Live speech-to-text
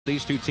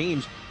These two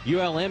teams,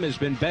 ULM has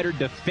been better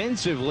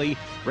defensively.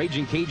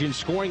 Raging Cajuns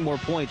scoring more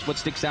points. What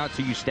sticks out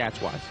to you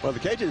stats-wise? Well,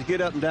 the Cajuns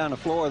get up and down the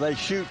floor. They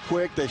shoot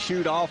quick. They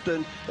shoot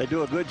often. They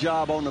do a good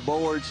job on the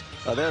boards.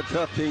 They're a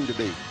tough team to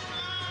beat.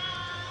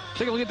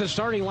 Take a look at the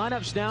starting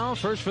lineups now.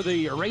 First for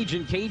the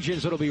Raging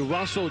Cajuns, it'll be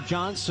Russell,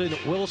 Johnson,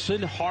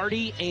 Wilson,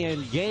 Hardy,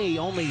 and Gay.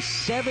 Only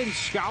 7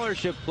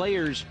 scholarship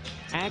players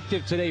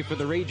active today for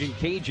the Raging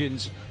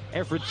Cajuns.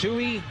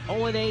 Efratui,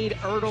 Olenade,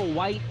 Erdl,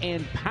 White,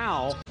 and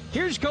Powell.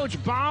 Here's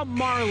Coach Bob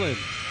Marlin,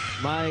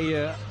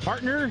 my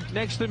partner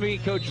next to me,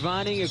 Coach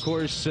Vining, of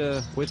course,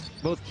 with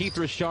both Keith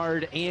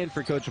Richard and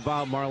for Coach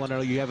Bob Marlin. I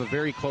know you have a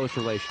very close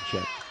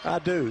relationship. I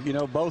do. You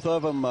know, both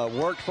of them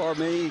worked for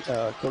me.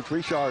 Coach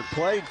Richard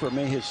played for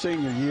me his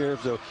senior year,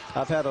 so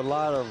I've had a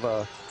lot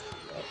of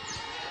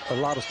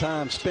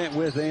time spent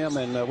with them,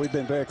 and we've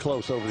been very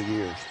close over the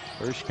years.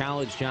 First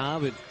college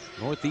job at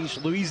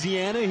Northeast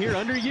Louisiana here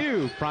under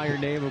you. Prior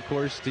name, of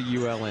course, to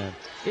ULM.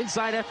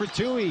 Inside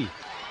Efratui.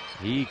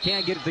 He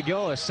can't get it to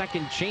go. A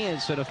second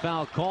chance and a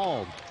foul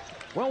called.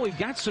 Well, we've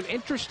got some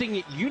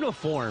interesting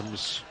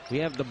uniforms. We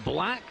have the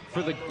black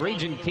for the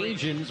Raging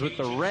Cajuns with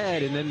the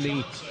red, and then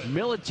the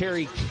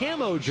military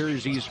camo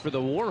jerseys for the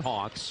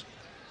Warhawks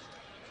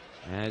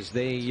as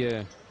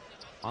they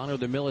honor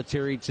the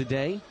military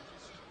today.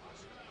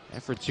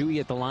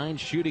 Efratui at the line,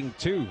 shooting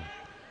 2.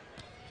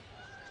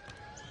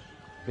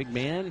 Big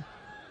man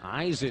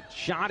eyes it,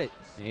 shot it,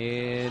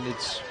 and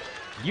it's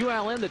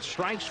ULM that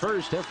strikes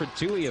first.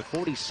 Efratui, a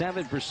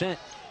 47%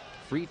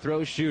 free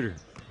throw shooter.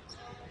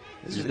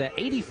 This is the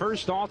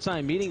 81st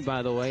all-time meeting,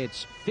 by the way.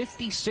 It's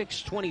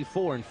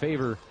 56-24 in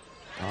favor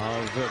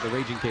of the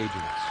Raging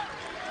Cajuns.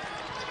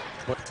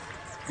 But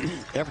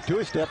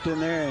Efratui stepped in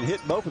there and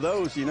hit both of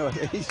those. You know,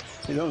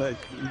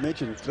 you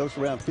mentioned close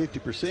around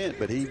 50%,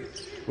 but he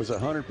was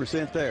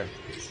 100% there.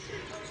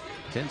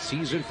 10th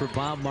season for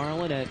Bob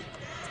Marlin at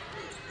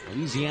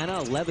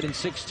Louisiana,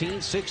 11-16,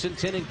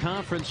 6-10 in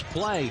conference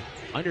play.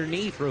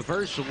 Underneath,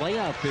 reverse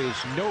layup is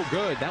no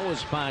good. That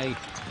was by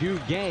Hugh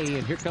Gay,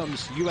 and here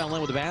comes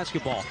ULM with the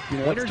basketball.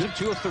 Winners of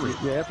 2 of 3.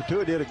 Yeah,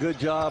 Efratui did a good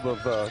job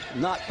of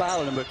not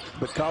fouling him,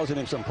 but causing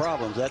him some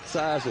problems. That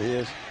size of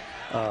his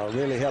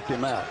really helped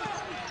him out.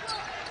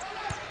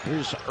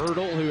 Here's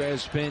Erdl, who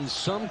has been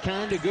some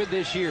kind of good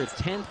this year.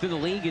 10th in the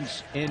league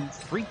in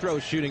free throw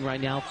shooting right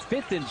now.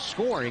 5th in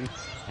scoring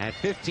at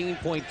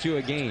 15.2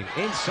 a game.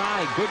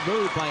 Inside, good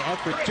move by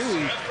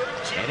Efratui,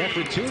 and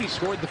Efratui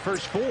scored the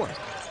first 4.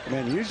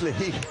 Man, usually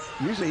he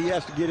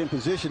has to get in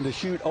position to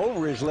shoot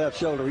over his left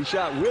shoulder. He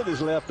shot with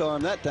his left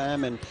arm that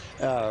time and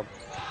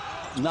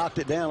knocked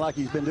it down like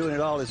he's been doing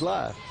it all his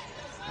life.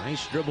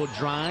 Nice dribble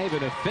drive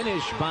and a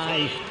finish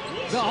by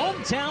the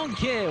hometown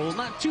kid. Well,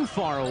 not too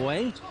far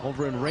away.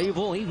 Over in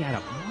Rayville, he had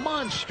a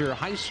monster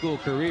high school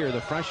career.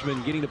 The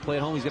freshman getting to play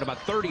at home. He's got about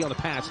 30 on the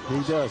pass.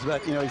 He does.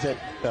 But, you know, he's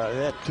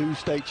had 2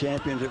 state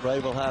champions at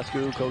Rayville High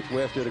School. Coach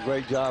West did a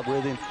great job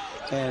with him.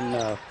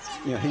 And,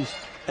 you know, he's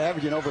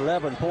averaging over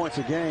 11 points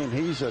a game.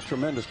 He's a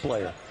tremendous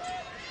player.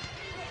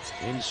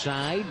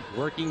 Inside,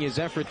 working his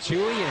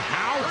Efratui, and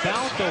how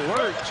about the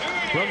work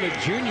from the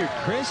junior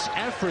Chris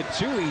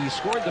Efratui? He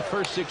scored the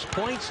first 6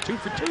 points, 2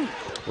 for 2.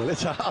 Well,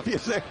 it's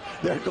obvious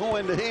they're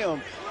going to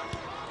him.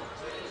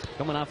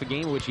 Coming off a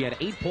game in which he had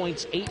 8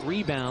 points, 8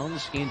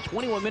 rebounds in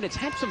 21 minutes.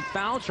 Had some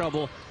foul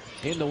trouble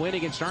in the win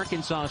against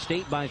Arkansas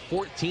State by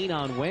 14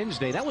 on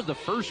Wednesday. That was the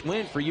first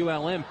win for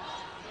ULM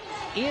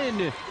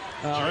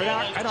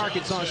at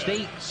Arkansas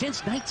State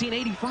since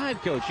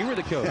 1985, Coach. You were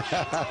the coach.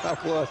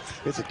 Well,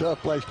 it's a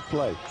tough place to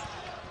play.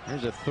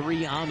 There's a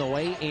 3 on the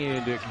way,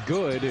 and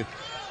good.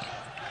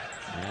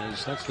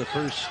 As that's the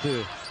first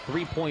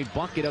 3-point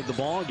bucket of the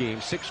ball game.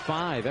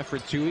 6-5.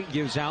 Efratui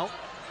gives out.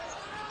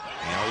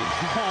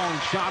 A long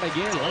shot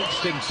again.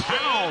 Langston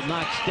Powell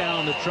knocks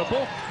down the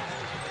triple.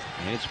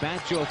 And it's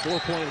back to a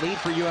 4-point lead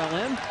for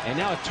ULM. And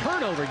now a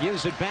turnover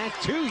gives it back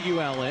to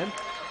ULM.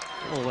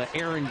 A little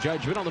errant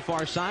judgment on the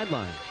far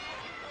sideline.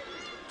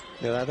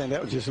 Yeah, I think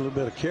that was just a little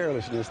bit of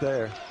carelessness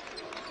there.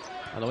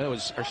 By the way, it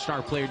was our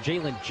star player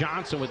Jalen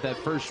Johnson with that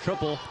first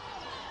triple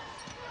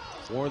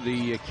for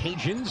the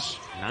Cajuns.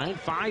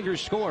 9-5 your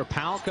score.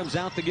 Powell comes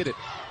out to get it.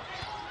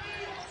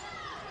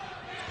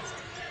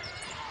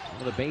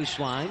 On the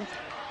baseline.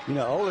 You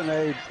know,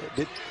 Olenade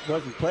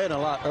wasn't playing a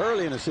lot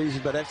early in the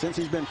season, but since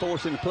he's been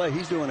forced into play,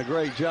 he's doing a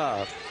great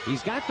job.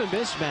 He's got the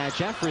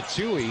mismatch,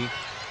 Efratui.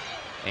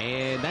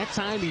 And that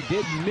time he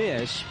did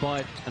miss,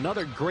 but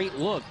another great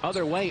look.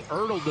 Other way,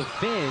 Erdl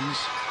defends.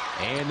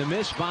 And the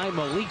miss by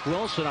Malik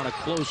Wilson on a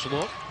close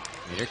look.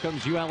 And here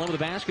comes ULM with the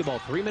basketball.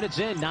 3 minutes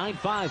in,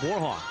 9-5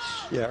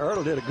 Warhawks. Yeah,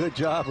 Erdl did a good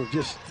job of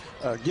just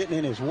getting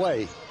in his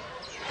way.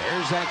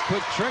 There's that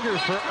quick trigger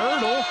for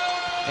Erdl.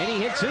 And he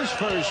hits his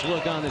first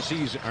look on the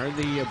season, or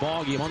the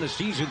ball game on the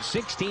season.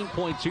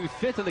 16.2,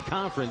 5th in the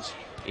conference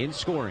in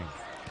scoring.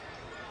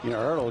 You know,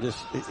 Erdl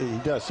he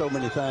does so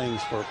many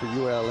things for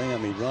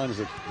ULM. He runs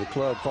the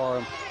club for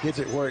him, gets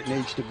it where it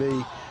needs to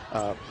be,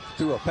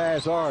 through a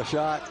pass or a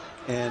shot,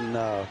 and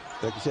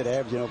like you said,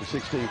 averaging over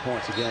 16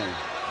 points a game.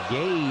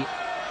 Gay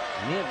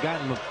may have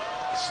gotten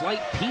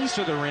slight piece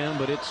of the rim,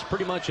 but it's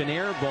pretty much an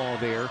air ball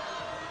there.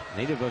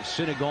 Native of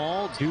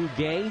Senegal,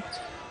 Duguay,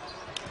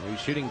 who's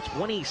shooting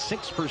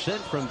 26%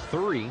 from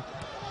three.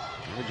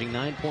 Averaging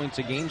 9 points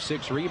a game,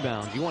 6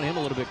 rebounds. You want him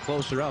a little bit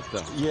closer up,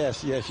 though.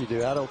 Yes, you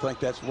do. I don't think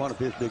that's one of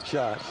his big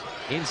shots.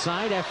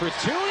 Inside effort,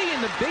 Tui,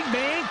 and the big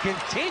man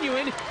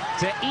continuing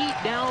to eat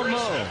down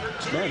low.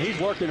 Man, he's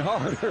working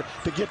harder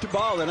to get the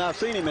ball than I've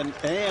seen him,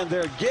 and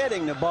they're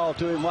getting the ball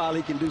to him while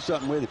he can do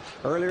something with it.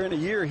 Earlier in the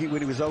year,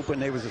 when he was open,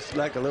 they was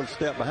like a little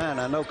step behind.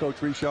 I know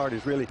Coach Richard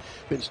has really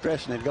been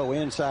stressing it go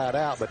inside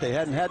out, but they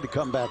hadn't had to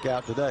come back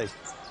out today.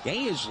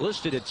 Gay is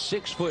listed at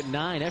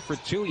 6'9". Effort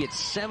Tui at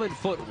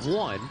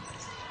 7'1".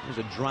 There's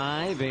a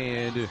drive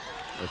and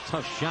a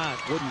tough shot,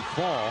 wouldn't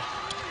fall.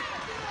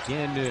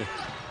 Again,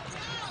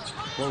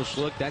 close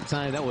look. That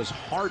time that was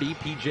Hardy,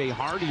 P.J.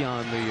 Hardy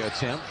on the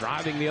attempt.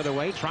 Driving the other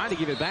way, trying to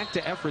give it back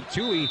to Effort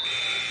Tui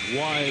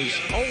was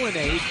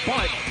Olenay,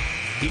 but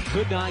he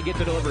could not get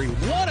the delivery.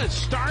 What a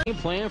start! Game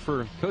plan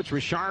for Coach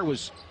Richard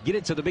was get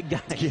it to the big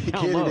guy. Get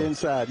it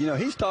inside. You know,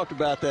 he's talked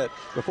about that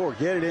before.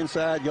 Get it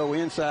inside, go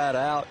inside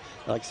out.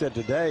 Like I said,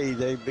 today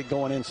they've been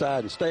going inside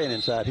and staying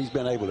inside. He's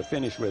been able to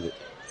finish with it.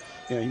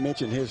 You know, you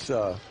mentioned his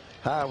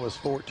high was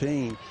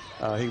 14.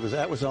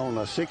 That was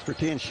on 6 for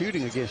 10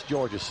 shooting against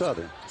Georgia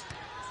Southern.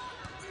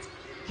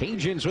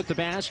 Cajuns with the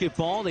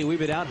basketball. They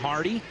weave it out.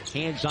 Hardy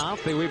hands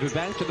off. They weave it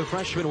back to the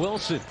freshman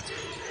Wilson.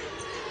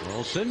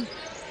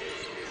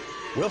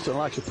 Wilson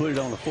likes to put it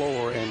on the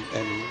floor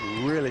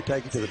and really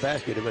take it to the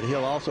basket, but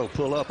he'll also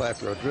pull up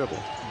after a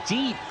dribble.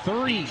 Deep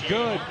three,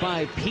 good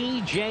by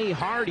P.J.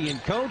 Hardy.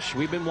 And Coach,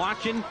 we've been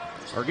watching,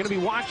 or going to be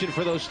watching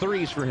for those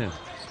threes for him.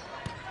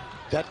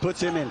 That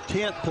puts him in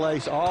 10th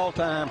place all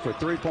time for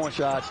three-point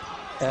shots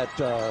at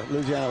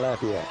Louisiana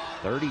Lafayette.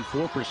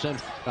 34%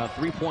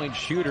 three-point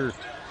shooter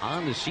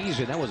on the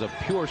season. That was a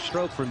pure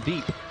stroke from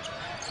deep.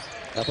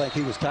 I think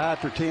he was tied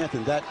for 10th,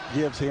 and that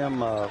gives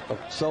him a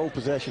sole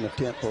possession of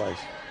 10th place.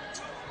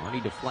 Hardy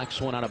deflects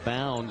one out of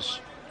bounds.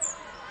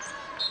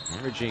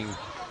 Averaging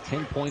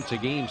 10 points a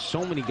game.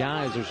 So many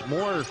guys. There's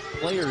more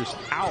players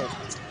out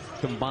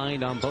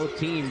combined on both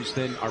teams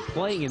than are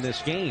playing in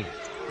this game.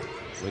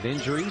 With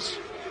injuries,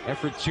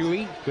 Effort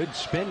Tui, good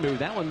spin move.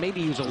 That one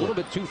maybe he was a little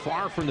bit too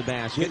far from the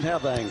basket. Didn't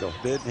have the angle.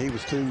 He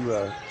was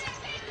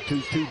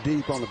too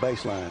deep on the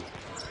baseline.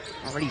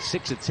 Already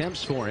 6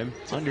 attempts for him.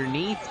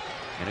 Underneath.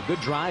 And a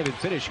good drive and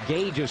finish.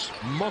 Gay just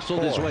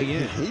muscled his way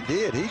in. He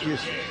did. He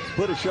just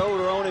put a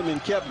shoulder on him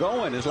and kept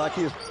going. It's like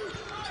he was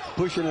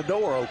pushing a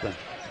door open.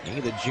 Gay,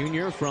 the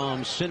junior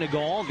from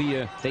Senegal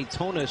via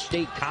Daytona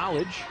State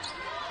College.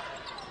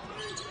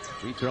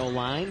 Free throw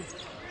line.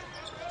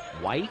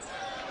 White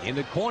in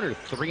the corner.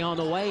 3 on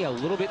the way. A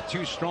little bit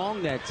too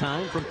strong that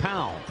time from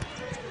Powell.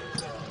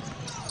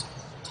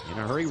 In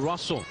a hurry,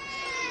 Russell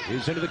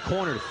is into the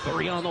corner.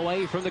 3 on the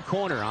way from the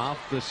corner. Off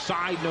the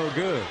side, no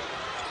good.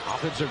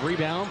 Offensive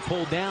rebound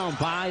pulled down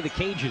by the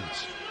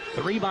Cajuns.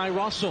 3 by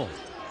Russell.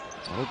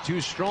 A little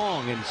too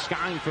strong, and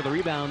skying for the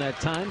rebound that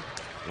time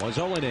was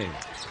Olenay.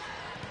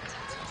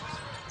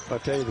 I'll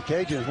tell you, the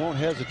Cajuns won't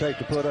hesitate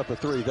to put up a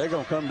 3. They're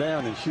going to come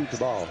down and shoot the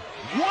ball.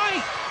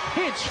 White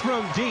hits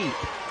from deep.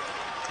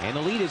 And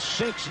the lead is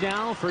 6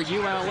 now for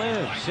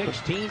ULM.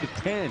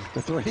 16-10.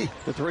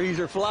 The threes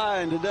are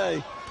flying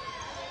today.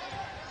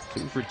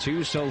 2 for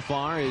 2 so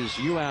far is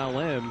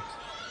ULM.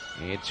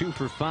 And 2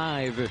 for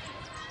 5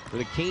 for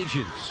the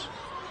Cajuns.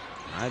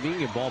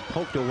 Driving, a ball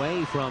poked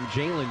away from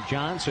Jalen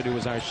Johnson, who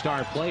was our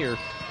star player.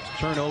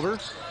 Turnover.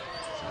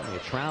 A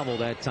travel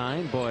that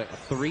time, but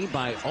 3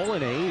 by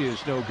Olenay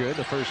is no good.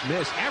 The first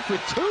miss. Effort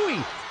Tui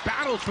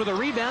battles for the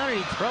rebound,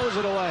 and he throws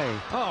it away.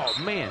 Oh,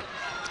 man.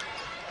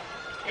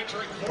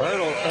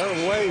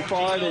 Ertl way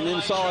for it and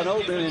then saw an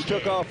opening and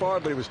took off for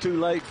it, but it was too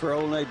late for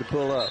Olenay to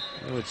pull up.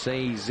 I would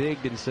say he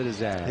zigged instead of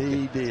zagged.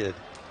 He did.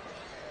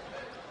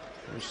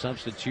 First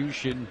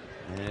substitution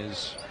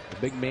as the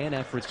big man,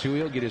 Effort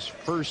Tui, will get his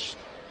first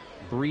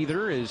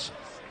breather, is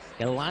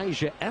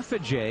Elijah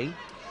Effigy,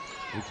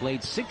 who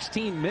played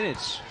 16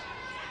 minutes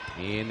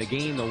in the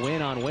game, the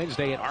win on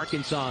Wednesday at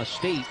Arkansas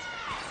State.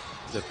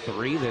 The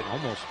 3 that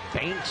almost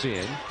banks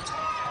in.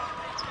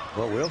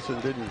 Well, Wilson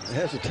didn't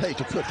hesitate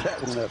to put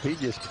that one up. He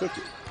just took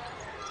it.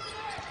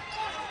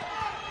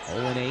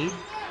 Olenay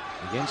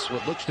against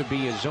what looks to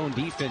be a zone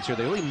defense here.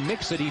 They really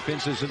mixed the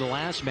defenses in the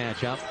last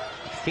matchup.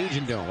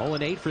 Cajun Dome.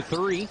 Olenay for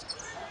 3.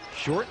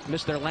 Short,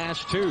 missed their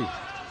last 2.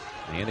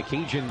 And the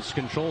Cajuns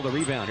control the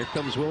rebound. Here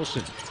comes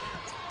Wilson.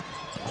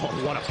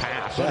 Oh, what a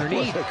pass.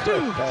 Underneath.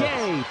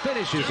 Gay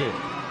finishes it.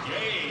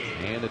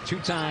 And the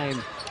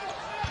 2-time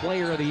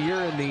player of the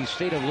year in the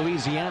state of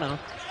Louisiana.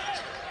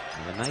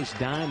 And a nice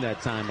dime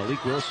that time,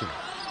 Malik Wilson.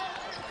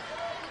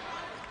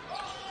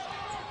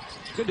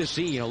 It's good to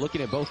see,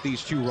 looking at both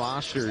these two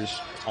rosters,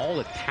 all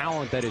the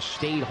talent that has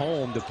stayed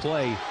home to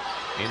play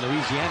in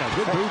Louisiana.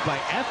 Good move by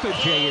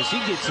Effigy as he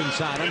gets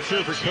inside. I'm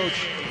sure for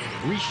Coach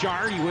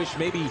Richard, you wish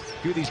maybe a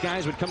few of these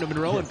guys would come to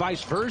Monroe and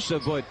vice versa,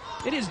 but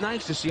it is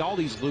nice to see all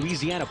these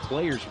Louisiana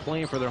players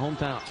playing for their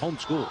home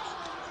schools.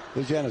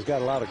 Louisiana's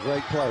got a lot of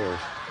great players.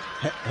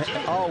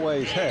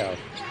 Always have.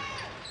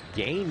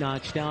 Gay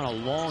knocks down a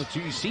long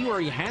two. You see where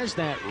he has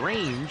that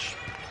range.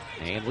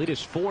 And lead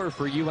is 4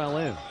 for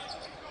ULM.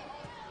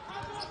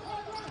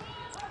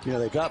 You know,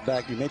 they got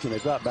back, you mentioned they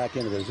got back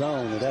into the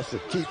zone, and that's to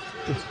keep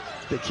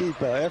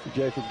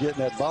FJ from getting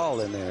that ball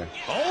in there.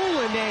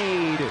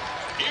 Olenade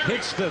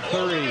hits the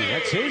 3.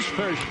 That's his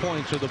first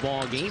points of the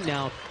ball game.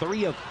 Now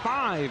 3 of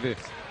 5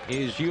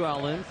 is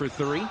ULM for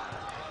 3.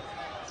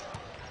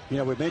 You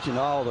know, we mentioned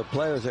all the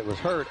players that was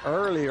hurt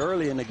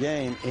early in the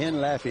game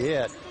in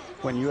Lafayette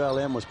when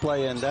ULM was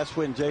playing. That's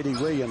when J.D.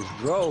 Williams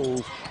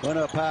drove, went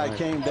up high,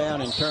 came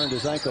down, and turned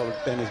his ankle,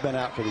 and has been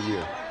out for the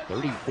year.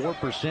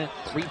 34%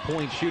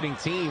 three-point shooting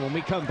team. When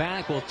we come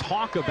back, we'll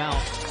talk about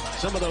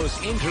some of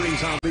those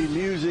injuries. It'll be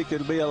music.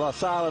 It'll be a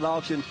silent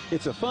auction.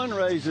 It's a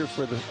fundraiser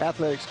for the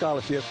athletic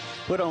scholarships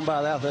put on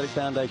by the Athletic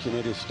Foundation.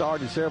 It has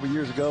started several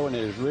years ago, and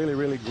it has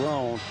really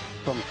grown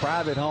from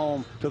private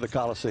home to the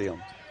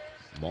Coliseum.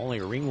 Molly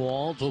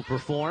Ringwald will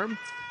perform.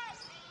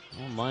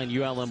 Online,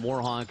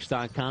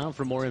 ULMWarhawks.com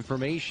for more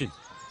information.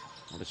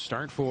 To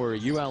start for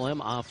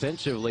ULM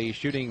offensively,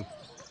 shooting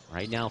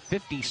right now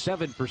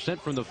 57%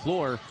 from the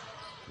floor.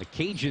 The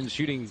Cajuns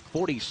shooting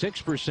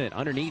 46%.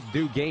 Underneath,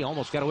 Duguay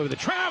almost got away with the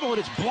travel, and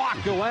it's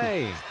blocked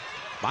away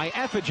by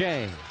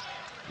Effigy.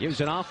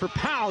 Gives it off for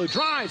Powell, who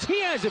drives.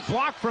 He has it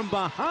blocked from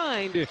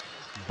behind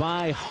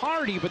by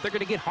Hardy, but they're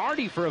going to get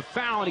Hardy for a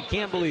foul, and he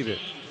can't believe it.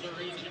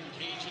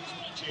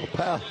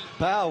 Well,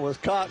 Powell was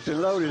cocked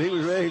and loaded. He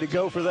was ready to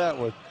go for that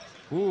one.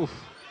 Oof.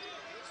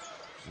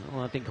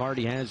 Well, I think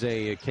Hardy has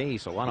a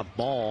case. A lot of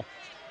ball.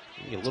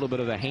 A little bit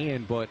of a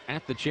hand, but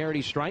at the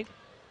charity stripe.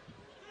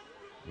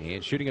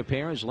 And shooting a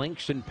pair is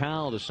Langston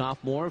Powell, the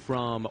sophomore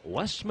from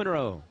West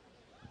Monroe.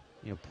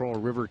 Pearl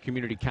River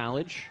Community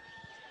College.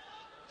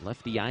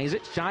 Lefty eyes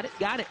it, shot it,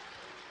 got it.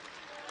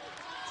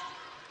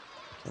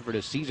 Suffered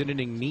a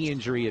season-ending knee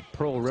injury at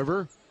Pearl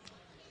River.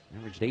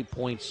 Averaged 8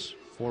 points,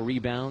 4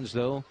 rebounds,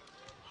 though.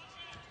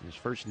 His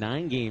first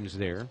 9 games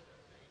there.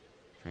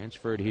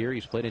 Transferred here.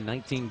 He's played in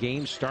 19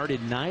 games,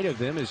 started 9 of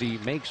them as he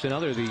makes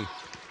another, the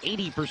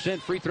 80%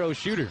 free throw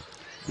shooter.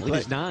 Lead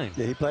is 9.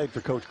 Yeah, he played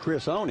for Coach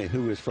Chris Oney,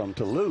 who is from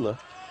Tallulah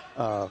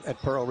at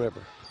Pearl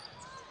River.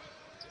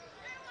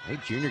 Hey,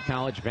 junior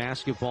college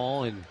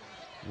basketball in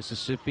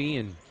Mississippi,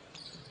 and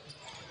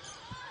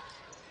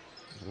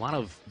a lot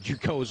of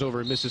JUCOs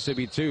over in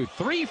Mississippi, too.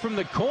 3 from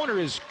the corner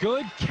is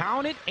good.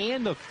 Count it,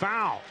 and the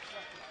foul.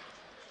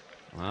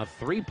 A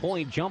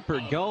 3-point jumper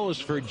goes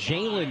for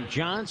Jalen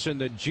Johnson,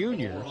 the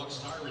junior.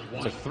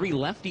 One of 3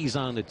 lefties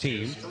on the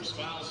team.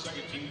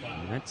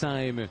 And that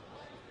time,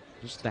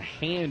 just the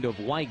hand of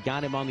White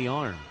got him on the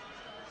arm.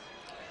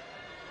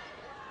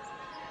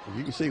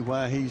 You can see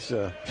why he's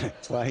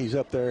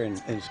up there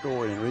and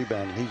scoring and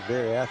rebounding. He's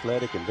very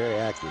athletic and very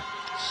active.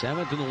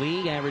 7th in the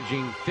league,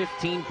 averaging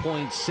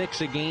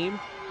 15.6 a game.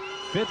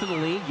 5th in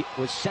the league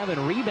with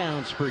 7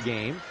 rebounds per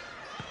game.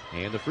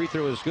 And the free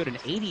throw is good, an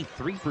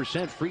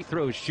 83% free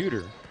throw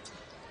shooter.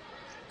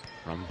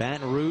 From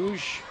Baton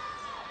Rouge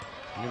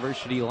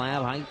University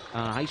Lab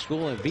High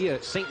School and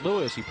via St.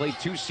 Louis. He played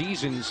 2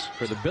 seasons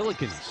for the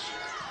Billikens.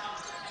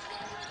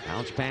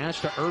 Bounce pass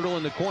to Ertl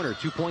in the corner.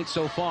 2 points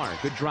so far.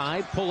 Good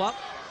drive, pull up,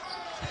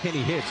 and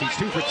he hits. He's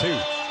 2 for 2.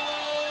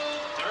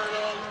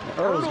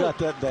 Ertl's got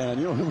that down.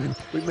 You know,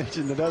 we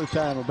mentioned another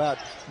time about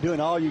doing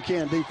all you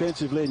can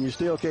defensively and you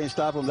still can't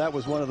stop him. That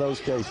was one of those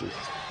cases.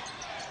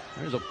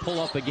 There's a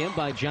pull-up again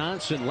by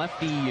Johnson.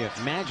 Lefty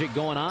magic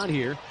going on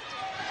here.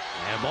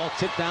 And ball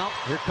tipped out.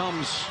 Here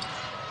comes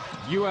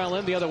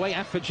ULM the other way.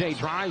 FJ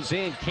drives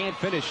in, can't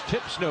finish.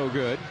 Tips no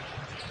good.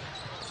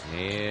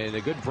 And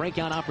a good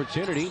breakout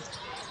opportunity.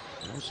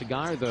 No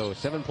cigar, though.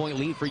 7-point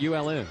lead for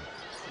ULM.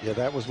 Yeah,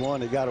 that was one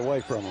that got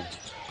away from him.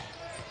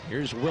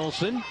 Here's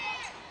Wilson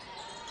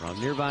from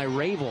nearby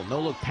Ravel.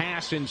 No-look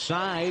pass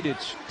inside.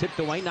 It's tipped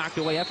away, knocked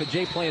away.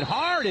 FJ playing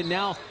hard, and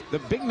now the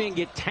big men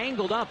get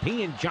tangled up.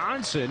 He and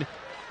Johnson,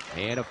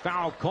 and a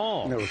foul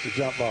call. No, it's a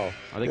jump ball.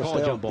 They call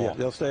it a jump ball. Yeah,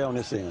 they'll stay on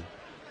this end.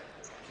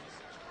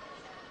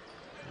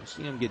 We'll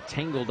see him get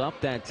tangled up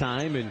that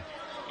time, and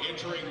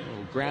a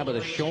little grab of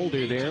the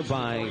shoulder there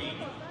by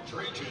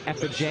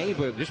FJ,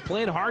 but just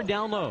playing hard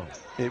down low.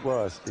 It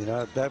was.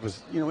 That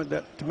was,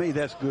 to me,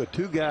 that's good.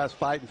 2 guys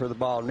fighting for the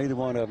ball. Neither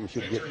one of them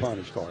should get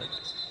punished for it.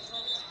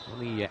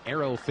 The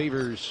arrow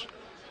favors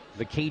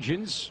the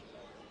Cajuns.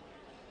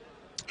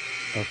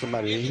 Oh,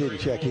 he didn't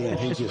check in.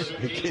 He just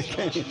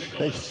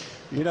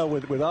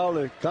with all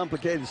the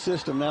complicated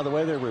system now, the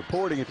way they're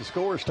reporting at the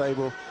scores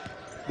table,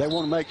 they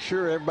want to make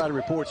sure everybody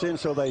reports in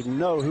so they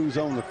know who's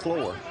on the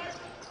floor.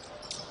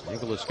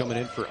 Nicholas coming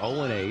in for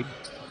Olenade.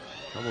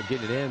 Trouble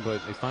getting it in,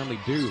 but they finally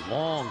do.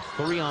 Long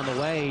 3 on the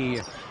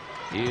way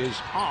is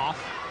off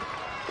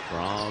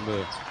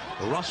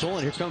from Russell,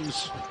 and here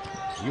comes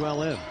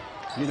ULM.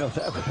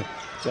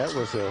 That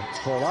was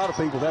for a lot of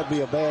people, that'd be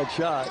a bad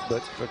shot,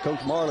 but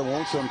Coach Marlin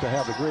wants them to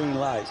have the green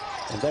light,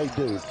 and they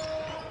do.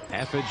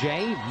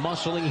 FJ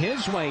muscling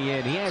his way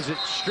in. He has it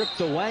stripped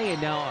away,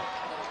 and now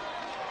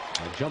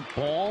a jump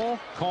ball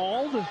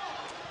called.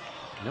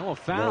 No, a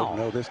foul.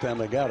 No, this time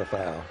they got a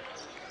foul.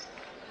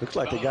 Looks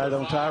like they got it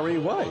on Tyree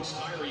White.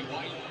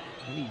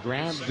 And he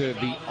grabbed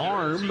the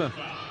arm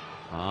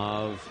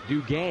of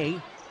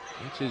Duguay.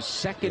 It's his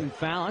second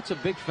foul. That's a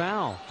big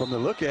foul. From the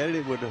look at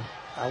it,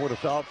 I would have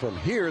thought from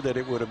here that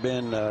it would have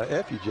been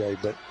FUJ,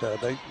 but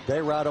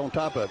they're right on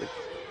top of it.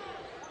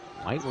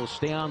 White will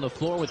stay on the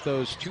floor with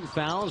those 2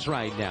 fouls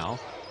right now.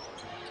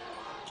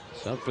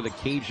 So for the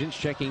Cajuns,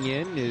 checking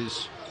in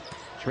is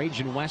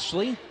Trajan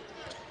Wesley.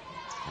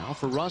 Now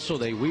for Russell,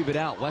 they weave it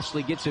out.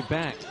 Wesley gets it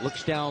back,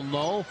 looks down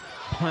low,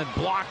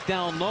 blocked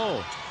down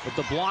low. But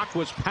the block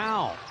was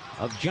Powell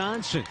of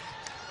Johnson.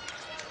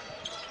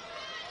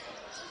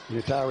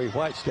 Tyree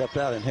White stepped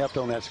out and helped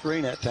on that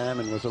screen that time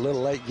and was a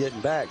little late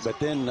getting back. But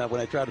then when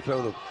they tried to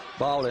throw the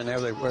ball in there,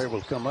 they were able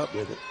to come up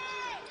with it.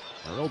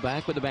 Earl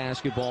back with the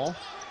basketball.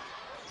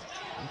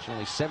 There's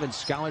only 7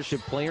 scholarship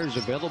players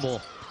available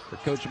for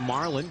Coach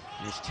Marlin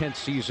in his 10th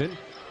season.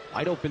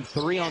 Wide open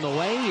 3 on the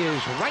way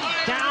is right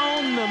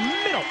down the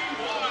middle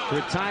for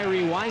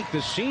Tyree White,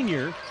 the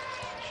senior,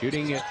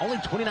 shooting at only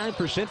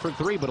 29% from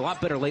 3, but a lot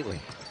better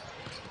lately.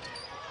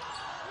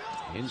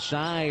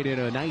 Inside and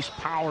a nice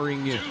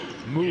powering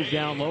move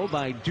down low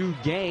by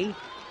Duguay.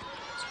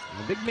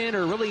 The big men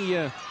are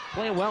really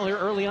playing well here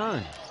early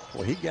on.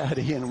 Well, he got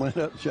in, went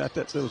up, shot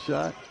that little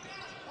shot.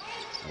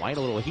 White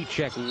a little heat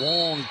check,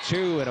 long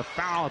 2, and a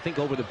foul, I think,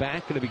 over the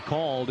back going to be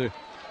called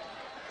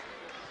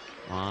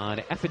on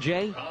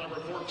FJ.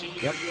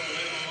 Yep.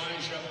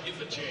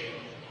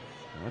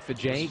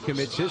 FJ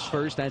commits his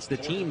first. That's the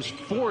team's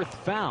 4th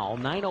foul.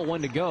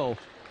 9:01 to go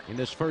in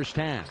this first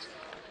half.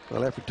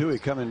 Well,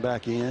 Efratui coming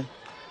back in.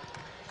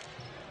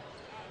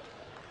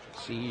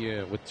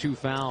 See, with 2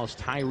 fouls,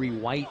 Tyree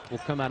White will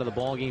come out of the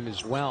ball game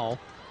as well.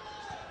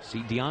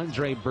 See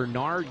DeAndre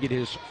Bernard get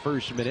his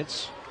first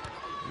minutes,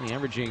 only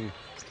averaging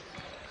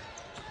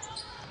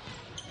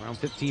around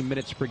 15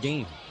 minutes per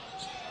game.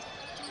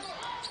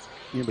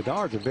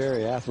 Bernard's a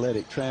very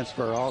athletic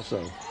transfer also.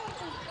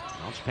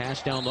 Bounce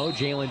pass down low.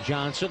 Jalen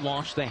Johnson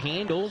lost the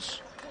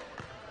handles.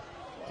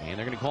 And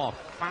they're going to call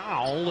a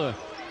foul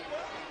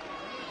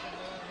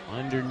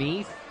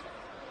underneath.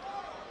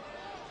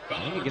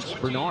 And against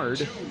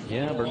Bernard.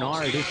 Yeah,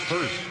 Bernard is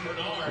first.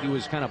 But he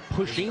was kind of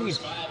pushing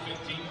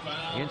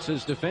against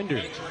his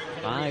defender.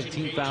 5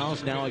 team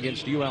fouls now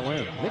against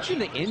ULM. Mention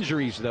the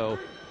injuries, though.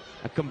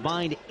 A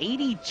combined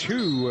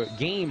 82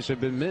 games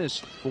have been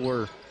missed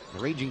for the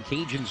Raging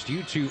Cajuns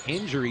due to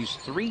injuries.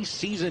 3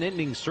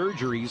 season-ending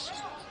surgeries.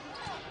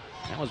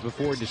 That was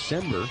before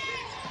December.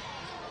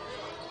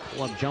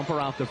 Pull-up jumper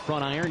off the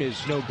front iron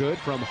is no good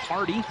from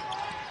Hardy.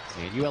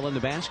 And ULM the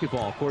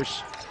basketball. Of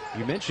course,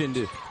 you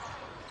mentioned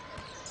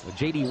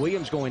J.D.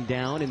 Williams going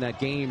down in that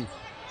game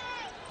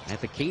at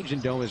the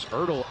Cajun Dome as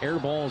Ertl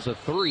airballs a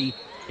 3.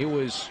 It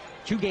was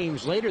 2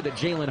 games later that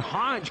Jalen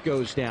Hodge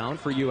goes down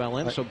for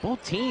ULM. So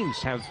both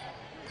teams have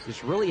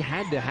just really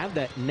had to have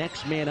that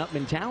next man up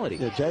mentality.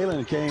 Yeah,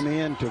 Jalen came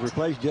in to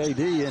replace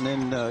J.D. and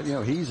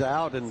then he's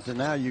out, and so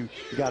now you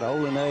got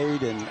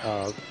Olenade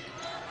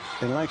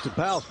and Langston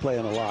Powell's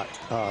playing a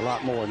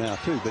lot more now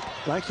too. But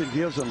Langston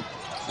gives them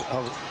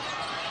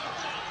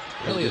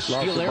really a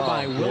steal there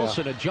by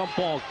Wilson, a jump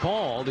ball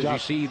call. Did you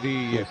see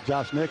the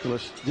Josh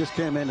Nicholas just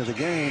came into the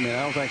game, and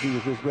I don't think he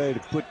was just ready to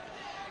put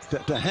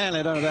to handle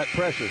it under that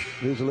pressure.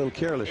 He was a little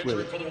careless with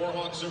it. For the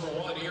Warhawks, number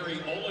 1, Erie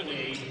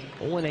Olenade.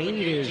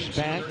 Olenade is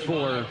back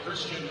for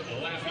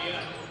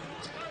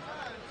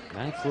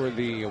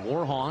the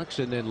Warhawks,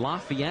 and then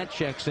Lafayette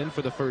checks in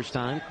for the first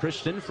time.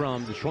 Kristen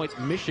from Detroit,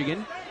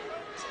 Michigan.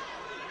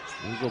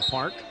 Eagle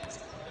Park.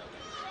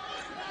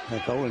 I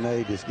think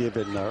Olenade is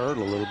giving Ertl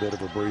a little bit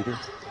of a breather.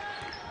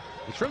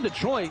 He's from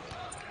Detroit.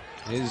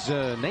 His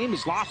name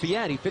is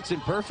Lafayette. He fits in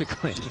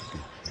perfectly.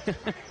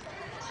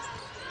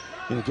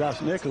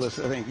 Josh Nicholas,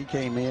 I think he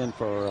came in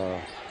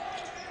for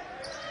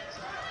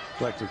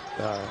I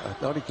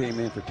thought he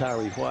came in for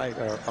Tyree White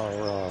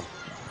or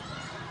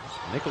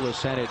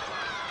Nicholas had it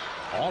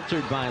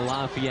altered by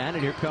Lafayette,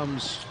 and here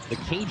comes the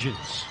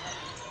Cajuns.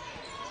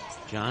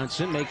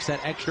 Johnson makes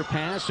that extra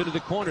pass into the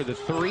corner. The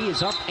 3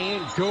 is up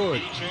and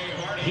good.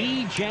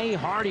 P.J.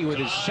 Hardy with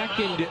his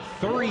second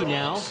 3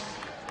 now.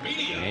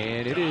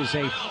 And it is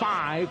a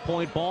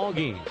 5-point ball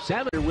game.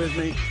 7 with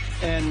me,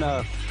 and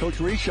Coach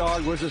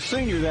Richard was a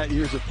senior that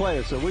year as a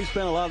player, so we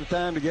spent a lot of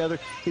time together.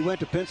 He went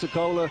to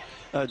Pensacola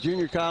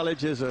Junior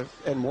College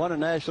and won a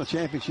national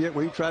championship.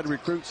 We tried to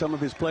recruit some of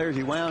his players.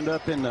 He wound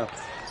up in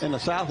the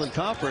Southland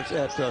Conference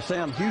at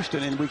Sam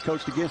Houston, and we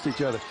coached against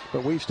each other.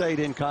 But we've stayed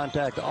in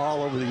contact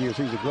all over the years.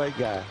 He's a great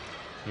guy.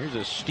 Here's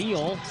a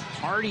steal.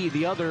 Hardy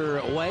the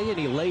other way, and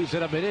he lays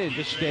it up and in.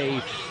 Just a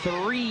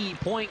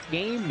 3-point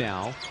game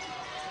now.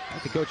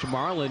 To Coach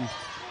Marlin,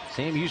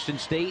 Sam Houston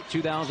State,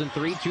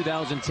 2003,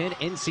 2010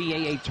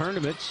 NCAA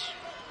tournaments.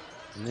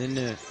 And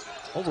then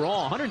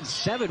overall,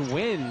 107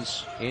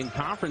 wins in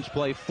conference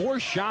play, 4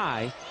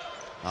 shy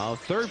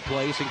of 3rd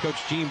place in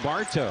Coach Gene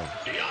Bartow.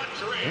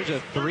 There's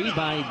a 3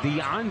 by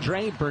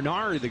DeAndre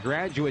Bernard, the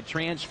graduate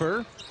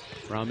transfer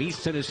from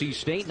East Tennessee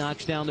State,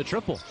 knocks down the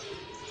triple.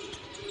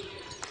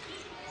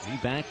 He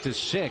back to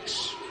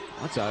 6.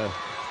 That's a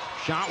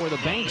Shot where the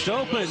bank's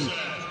open.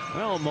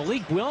 Well,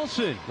 Malik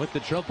Wilson with the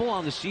triple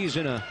on the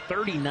season, a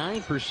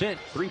 39%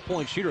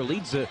 three-point shooter,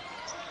 leads the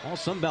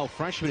All-Sunbelt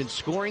freshman in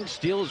scoring,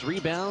 steals,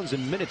 rebounds,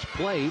 and minutes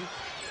played.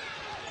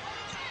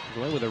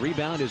 Away with a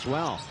rebound as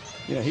well.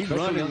 Yeah, he's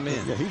Special running. Young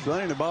man. Yeah, he's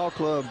running the ball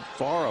club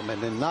for him,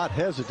 and then not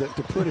hesitant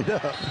to put it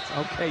up.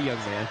 Okay, young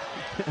man.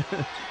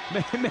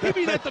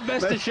 Maybe not the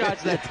best of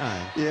shots that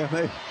time.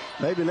 Yeah,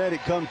 maybe let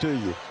it come to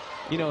you.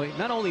 You know,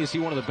 not only is he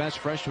one of the best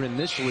freshmen in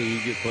this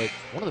league, but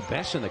one of the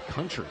best in the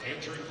country.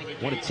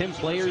 One of 10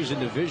 players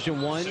in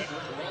Division I.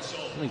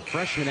 Only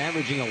freshman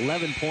averaging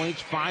 11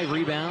 points, 5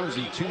 rebounds,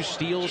 and 2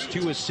 steals,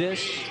 2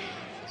 assists.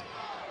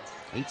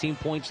 18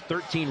 points,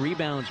 13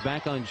 rebounds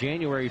back on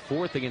January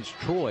 4th against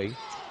Troy.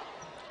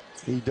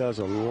 He does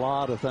a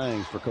lot of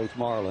things for Coach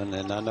Marlin,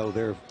 and I know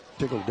they're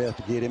tickled to death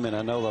to get him, and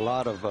I know a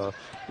lot of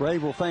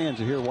Rayville fans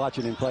are here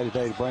watching him play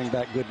today to bring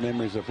back good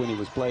memories of when he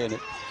was playing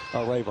at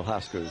Rayville High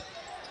School.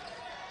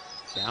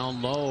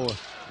 Down low,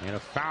 and a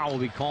foul will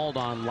be called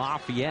on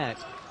Lafayette.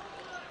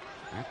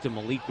 Back to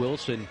Malik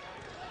Wilson.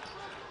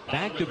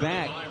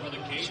 Back-to-back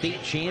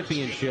state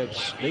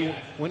championships. They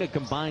win a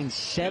combined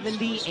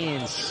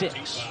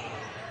 70-6.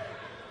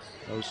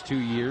 Those 2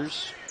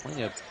 years.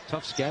 Playing a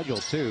tough schedule,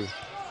 too.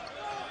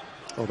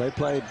 Well, they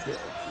played.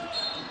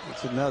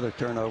 It's another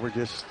turnover.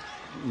 Just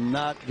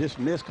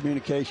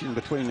miscommunication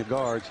between the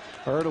guards.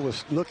 Ertl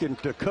was looking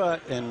to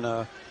cut, and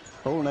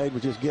Olnade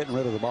was just getting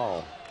rid of the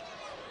ball.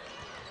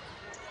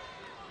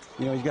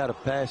 You know, he's got to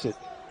pass it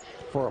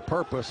for a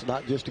purpose,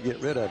 not just to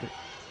get rid of it.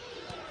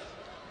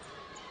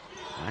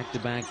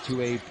 Back-to-back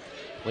 2A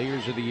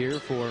Players of the Year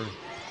for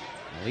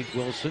Malik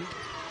Wilson.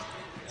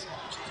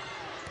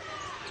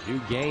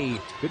 Gay,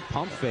 good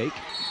pump fake.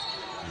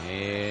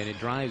 And it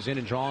drives in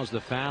and draws the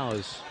foul.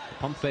 As the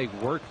pump fake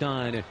worked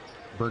on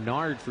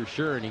Bernard for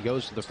sure, and he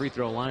goes to the free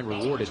throw line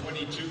rewarded.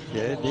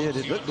 Yeah, it did.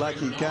 It looked like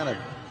he kind of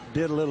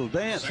did a little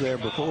dance there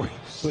before he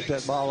put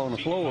that ball on the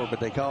floor, but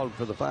they called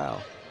for the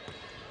foul.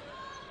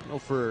 You know,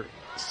 for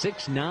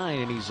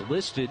 6'9", and he's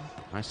listed,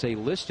 I say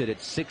listed at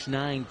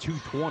 6'9",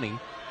 220.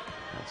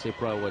 I'd say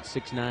probably, what,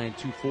 6'9",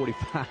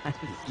 245.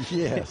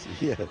 Yes,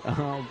 yes.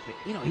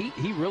 You know,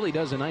 he really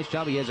does a nice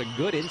job. He has a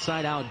good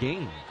inside-out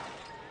game.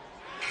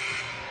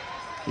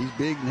 He's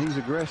big and he's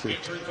aggressive.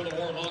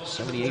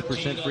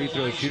 78% free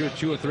throw shooter,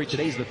 2 of 3.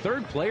 Today's the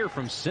third player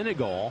from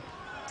Senegal.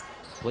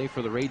 Play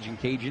for the Raging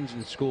Cajuns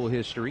in school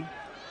history.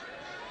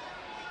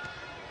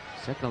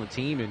 Second on the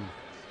team in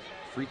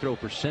free throw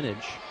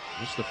percentage.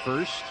 Missed the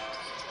first.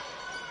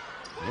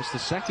 Missed the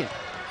second.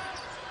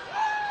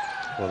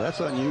 Well, that's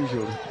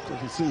unusual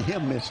to see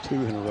him miss 2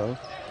 in a row.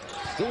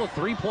 Still a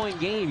 3-point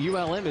game.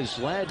 ULM has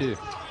led the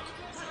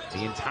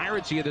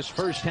entirety of this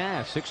first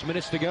half. 6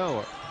 minutes to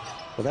go.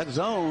 Well, that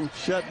zone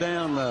shut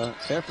down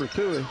effort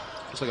to it.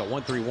 Looks like a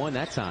 1-3-1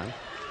 that time.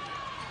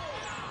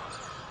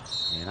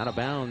 And out of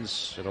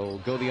bounds. It'll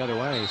go the other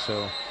way.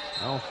 So,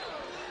 well,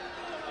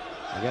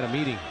 I got a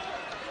meeting.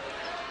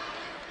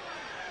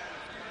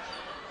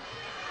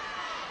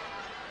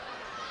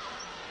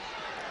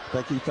 I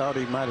think he thought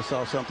he might have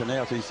saw something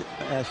else. He's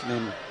asking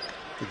him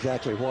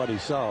exactly what he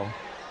saw.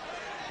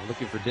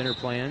 Looking for dinner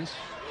plans.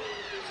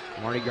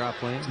 Mardi Gras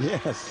plans.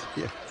 Yes.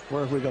 Yeah.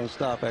 Where are we going to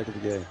stop after the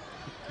game?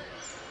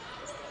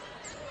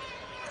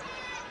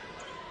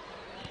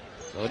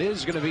 So it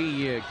is going to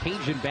be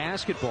Cajun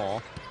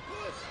basketball.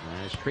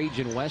 As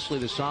Trajan Wesley,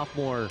 the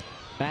sophomore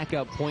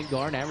backup point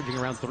guard, averaging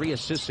around 3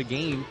 assists a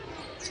game.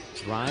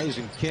 Drives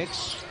and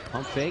kicks.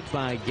 Pump fake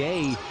by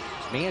Gay.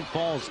 Man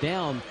falls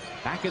down.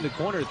 Back in the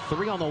corner,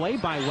 3 on the way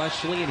by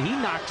Wesley, and he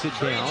knocks it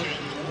down.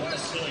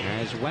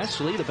 As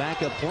Wesley, the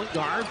backup point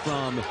guard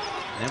from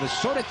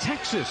Minnesota,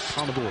 Texas,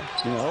 on the board.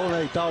 You know,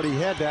 Olney thought he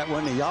had that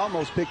one. He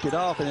almost picked it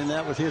off, and then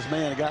that was his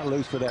man that got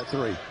loose for that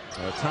 3.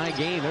 A tie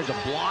game. There's a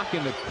block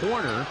in the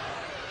corner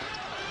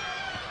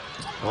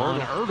on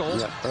Ertl.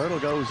 Yeah,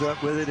 Ertl goes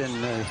up with it,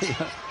 and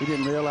he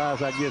didn't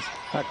realize, I guess,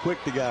 how quick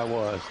the guy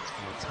was.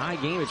 A tie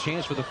game, a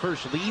chance for the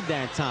first lead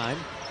that time.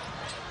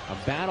 A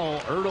battle,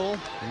 Ertl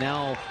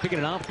now picking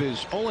it up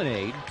is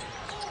Olnade.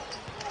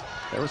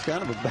 There was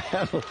kind of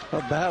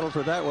a battle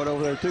for that one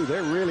over there, too.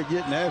 They're really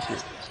getting after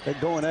it. They're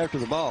going after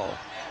the ball.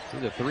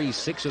 Here's a 3,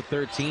 6 of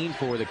 13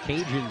 for the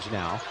Cajuns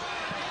now.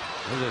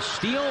 There's a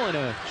steal and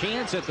a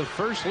chance at the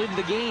first lead of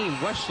the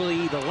game.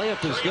 Wesley, the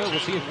layup is good. We'll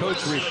see if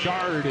Coach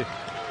Richard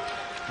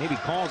maybe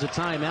calls a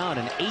timeout.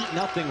 An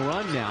 8-0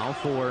 run now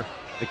for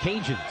the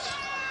Cajuns.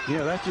 You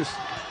know, that's just,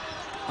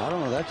 I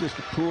don't know, that's just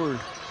a poor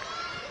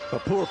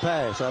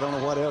pass. I don't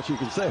know what else you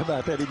can say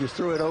about that. He just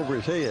threw it over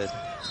his head.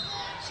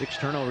 6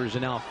 turnovers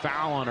and now a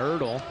foul on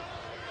Ertl.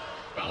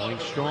 Going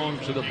strong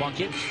to the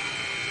bucket.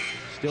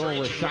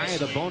 Still shy of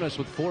the bonus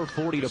with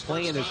 4:40 to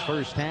play in this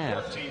first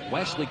half.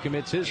 Wesley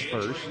commits his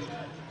first.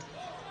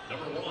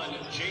 Number 1,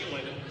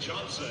 Jalen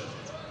Johnson.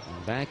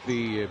 Back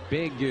the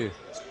big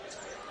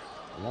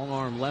long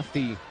arm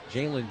lefty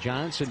Jalen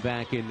Johnson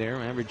back in there.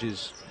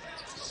 Averages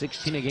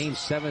 16 a game,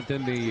 7th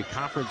in the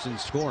conference in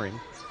scoring.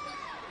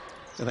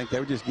 I think they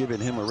were just giving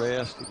him a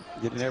rest,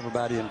 getting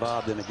everybody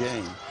involved in the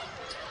game.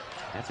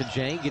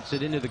 FJ gets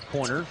it into the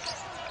corner.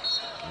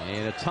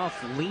 And a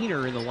tough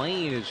leaner in the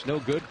lane is no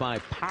good by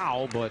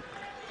Powell, but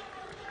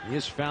he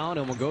is fouled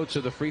and will go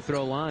to the free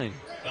throw line.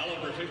 Foul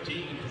number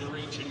 15 for the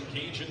Raging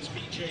Cajuns,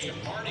 B.J.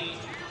 Hardy.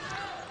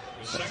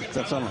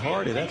 That's on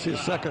Hardy. That's his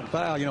second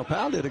foul. You know,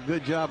 Powell did a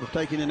good job of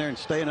taking in there and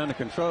staying under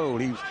control.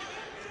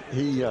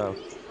 He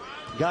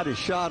got his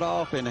shot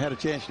off and had a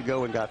chance to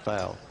go and got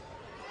fouled.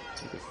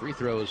 The free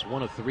throw is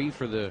 1 of 3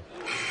 for the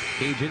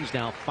Cajuns.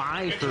 Now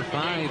 5 for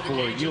 5 for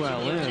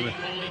ULM.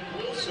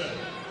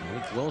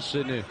 Malik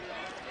Wilson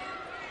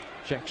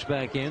checks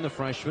back in, the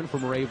freshman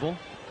from Rayville.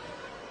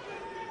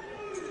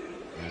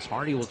 As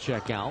Hardy will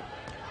check out.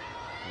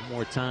 One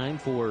more time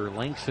for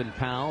Langston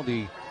Powell,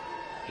 the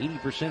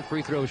 80%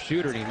 free throw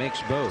shooter, and he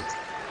makes both.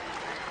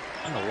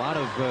 And a lot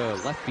of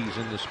lefties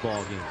in this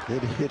ball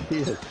game. It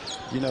is.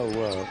 You know,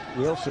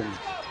 Wilson,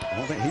 I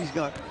don't think he's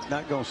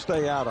not going to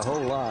stay out a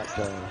whole lot.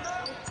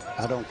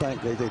 I don't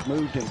think they've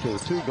moved him to a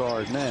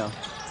 2-guard now.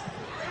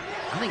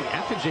 I think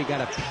FJ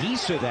got a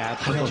piece of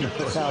that. I don't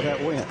know how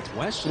that went.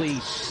 Wesley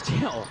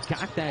still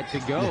got that to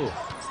go.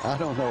 I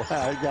don't know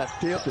how it got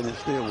tipped and it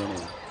still went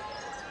in.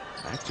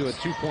 Back to a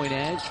 2-point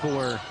edge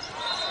for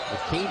the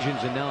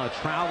Cajuns, and now a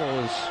travel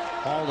is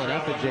all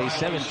at FJ.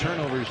 7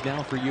 turnovers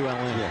now for ULM.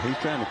 Yeah, he's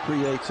trying to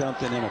create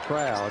something in a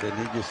crowd, and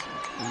he's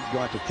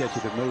going to catch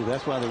it and move.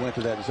 That's why they went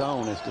to that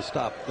zone, is to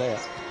stop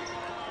that.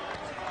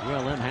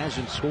 ULM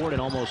hasn't scored in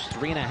almost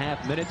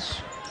 3.5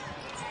 minutes.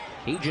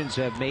 Cajuns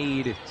have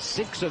made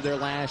 6 of their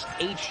last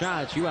 8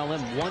 shots.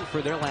 ULM 1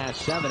 for their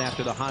last 7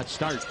 after the hot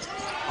start.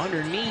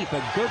 Underneath,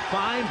 a good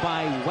find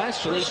by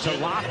Wesley to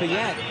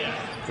Lafayette,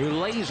 who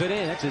lays it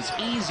in. That's as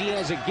easy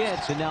as it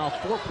gets, and now a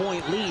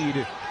 4-point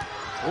lead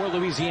for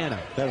Louisiana.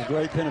 That was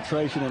great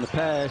penetration in the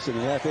pass, and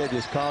Lafayette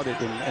just caught it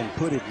and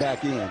put it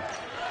back in.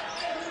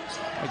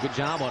 A good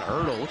job on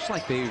Ertl. Looks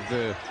like they've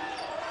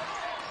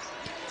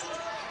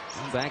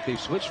they've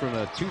switched from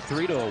a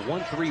 2-3 to a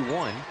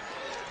 1-3-1.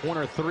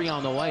 Corner 3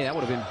 on the way. That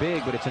would have been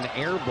big, but it's an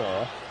air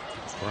ball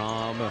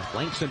from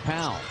Langston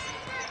Powell.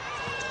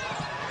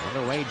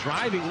 Underway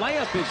driving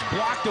layup is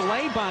blocked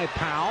away by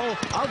Powell.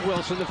 Of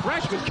Wilson, the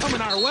freshman,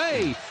 coming our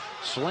way.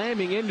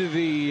 Slamming into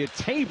the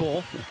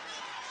table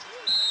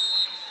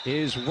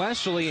is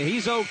Wesley, and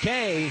he's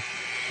okay.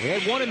 We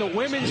had one in the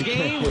women's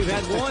game. We've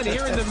had one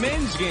here in the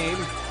men's game.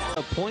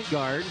 A point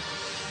guard.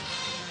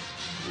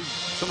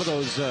 Some of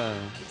those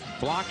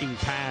blocking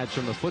pads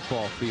from the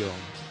football field.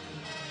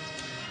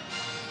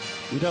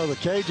 You know, the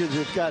Cajuns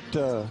have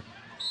got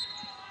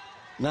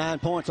 9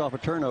 points off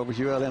of turnovers.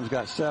 ULM's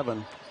got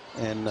 7,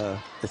 and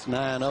it's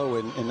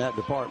 9-0 in that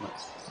department.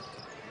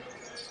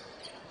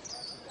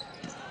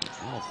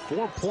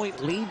 Well,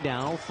 4-point lead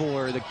now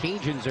for the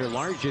Cajuns, their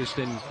largest.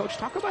 And, Coach,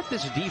 talk about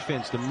this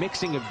defense, the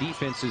mixing of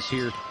defenses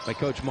here by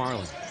Coach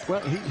Marlin.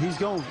 Well, he's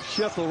going to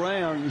shuffle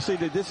around. You see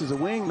that this is a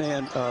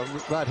wingman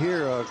right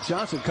here.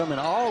 Johnson coming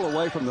all the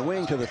way from the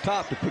wing to the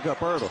top to pick up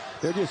Ertl.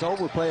 They're just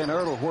overplaying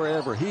Ertl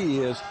wherever he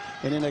is,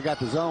 and then they got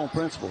the zone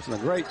principles. And a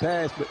great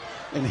pass,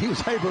 and he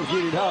was able to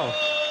get it off.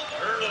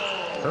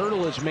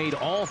 Ertl has made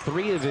all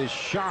 3 of his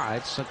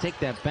shots. I'll take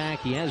that back.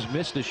 He has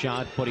missed a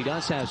shot, but he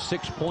does have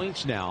 6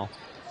 points now.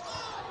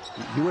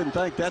 You wouldn't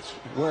think that's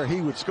where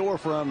he would score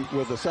from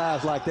with a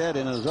size like that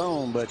in a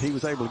zone, but he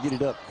was able to get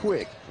it up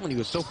quick. When he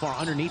was so far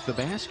underneath the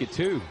basket,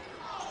 too.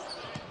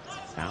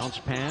 Bounce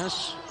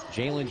pass.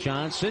 Jalen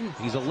Johnson.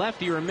 He's a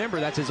lefty. Remember,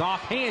 that's his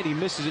offhand. He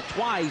misses it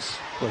twice.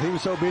 Well, he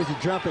was so busy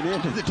jumping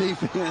into the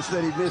defense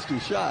that he missed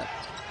his shot.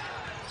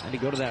 And he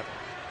go to that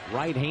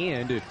right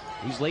hand.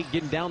 He's late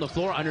getting down the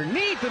floor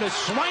underneath, and a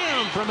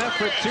slam from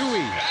Efrat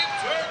Tui.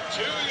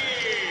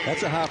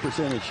 That's a high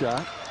percentage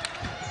shot.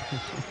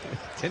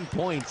 10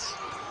 points.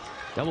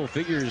 Double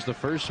figures the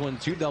first one,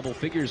 2 double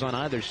figures on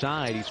either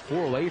side. He's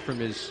 4 away from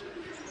his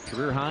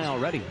career high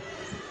already.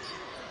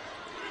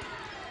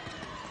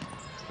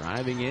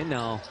 Driving in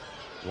now.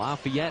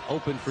 Lafayette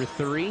open for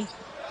 3.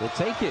 He'll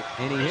take it,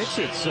 and he hits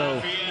it.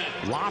 So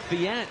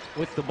Lafayette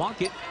with the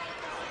bucket.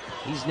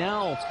 He's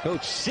now,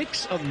 Coach,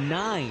 6 of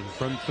 9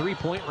 from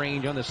 3-point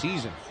range on the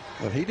season.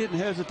 Well, he didn't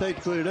hesitate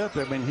to put it up.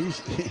 I mean,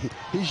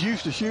 he's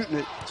used to shooting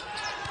it.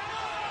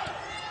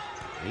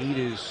 Lead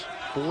is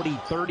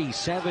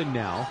 40-37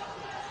 now.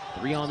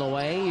 3 on the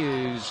way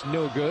is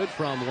no good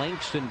from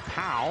Langston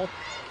Powell.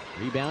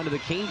 Rebound to the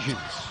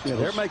Cajuns. Yeah,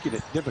 they're making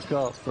it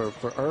difficult for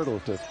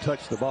Ertl to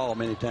touch the ball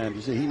many times.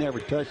 You see, he never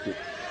touched it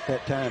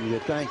that time.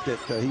 You'd think that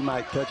he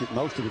might touch it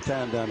most of the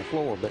time down the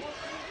floor, but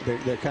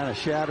they're kind of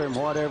shattering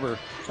whatever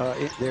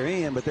they're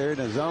in, but they're in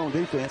a zone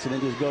defense, and they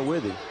just go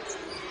with him.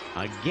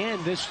 Again,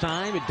 this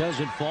time it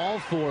doesn't fall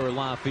for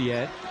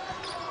Lafayette.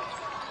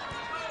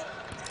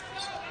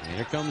 And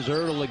here comes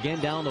Ertl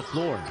again down the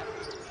floor.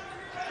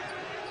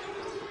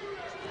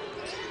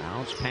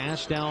 Bounce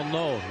pass down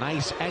low.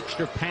 Nice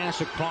extra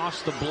pass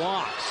across the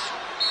blocks.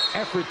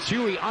 Efrat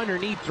Tui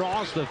underneath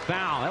draws the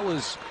foul. That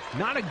was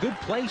not a good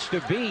place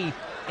to be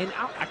And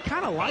I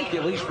kind of like,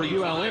 at least for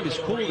ULM, it's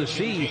cool to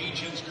see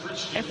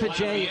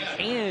FJ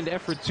and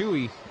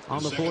Efratui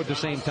on the floor at the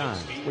same time.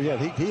 Well, yeah,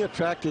 he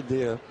attracted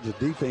the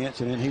defense,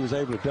 and then he was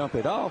able to dump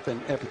it off,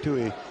 and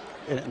Efratui,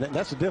 and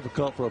that's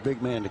difficult for a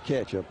big man to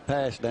catch, a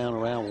pass down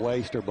around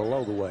waist or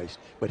below the waist.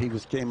 But he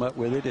came up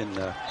with it and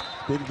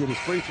didn't get his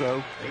free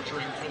throw.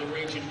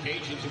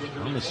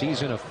 On the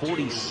season, a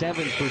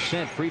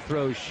 47% free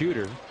throw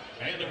shooter.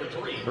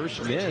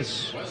 First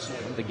miss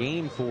of the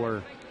game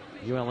for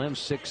ULM,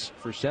 6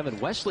 for 7.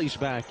 Wesley's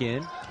back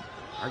in,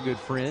 our good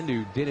friend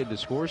who did it the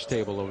scores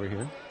table over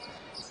here.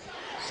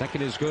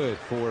 Second is good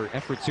for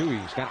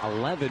Efratui. He's got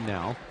 11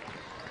 now.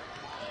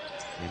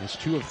 And it's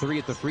 2 of 3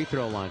 at the free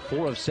throw line,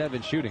 4 of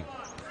 7 shooting.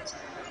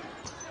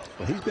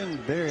 Well, he's been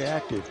very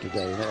active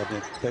today.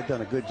 They've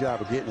done a good job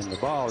of getting him the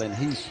ball, and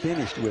he's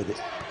finished with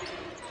it.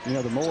 You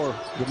know, the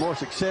more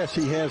success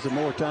he has, the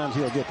more times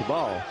he'll get the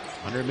ball.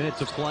 100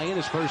 minutes of play in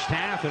his first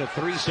half, and a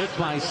 3-6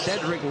 by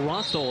Cedric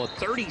Russell, a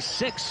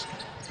 36%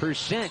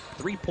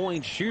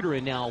 three-point shooter,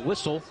 and now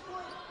whistle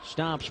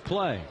stops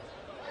play.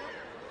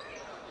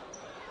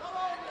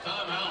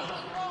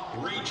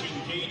 Timeout. Region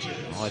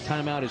Cajuns. Well, a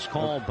timeout is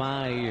called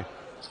by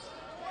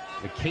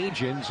the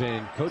Cajuns,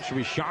 and Coach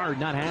Richard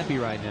not happy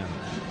right now.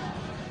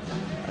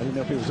 I didn't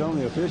know if it was on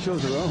the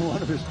officials or on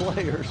one of his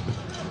players.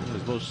 It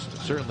was most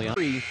certainly on.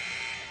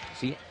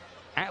 See,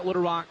 at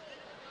Little Rock,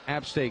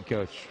 App State,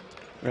 Coach.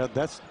 Well,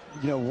 that's,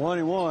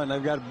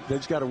 1-1. They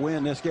just got to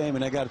win this game,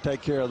 and they got to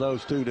take care of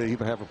those two to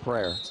even have a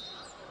prayer.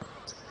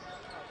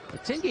 The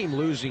 10-game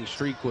losing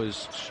streak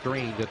was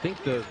strained. I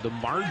think the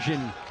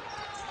margin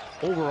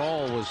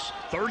overall was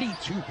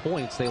 32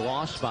 points they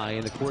lost by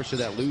in the course of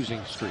that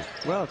losing streak.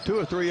 Well, 2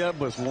 or 3 up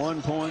was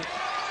 1 point.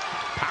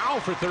 Powell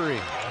for 3.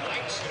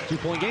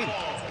 2-point game.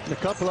 A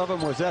couple of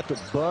them was at the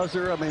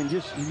buzzer. I mean,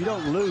 you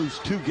don't lose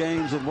 2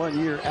 games in 1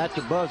 year at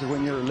the buzzer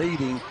when you're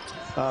leading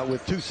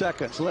with 2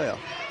 seconds left.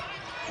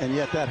 And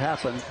yet that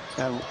happened.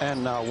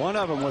 And one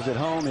of them was at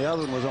home. The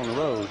other one was on the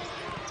road.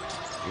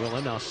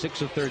 ULM now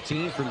 6 of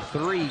 13 from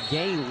 3.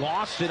 Gay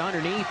lost it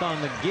underneath on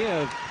the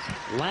give.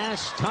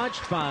 Last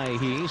touched by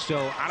he.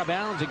 So out of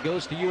bounds it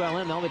goes to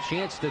ULM. Now the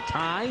chance to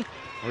tie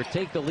or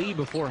take the lead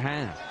before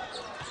half.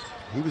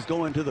 He was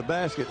going to the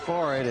basket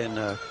for it, and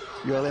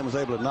ULM was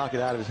able to knock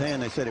it out of his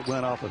hand. They said it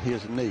went off of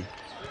his knee.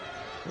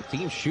 The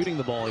team shooting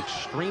the ball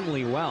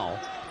extremely well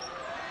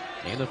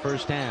in the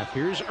first half.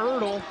 Here's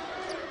Ertl.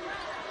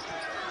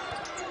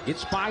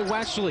 Gets by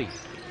Wesley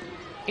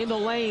in the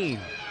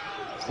lane.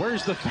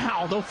 Where's the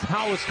foul? No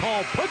foul is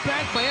called. Put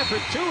back by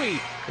Efratui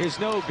is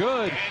no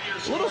good.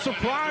 A little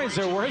surprised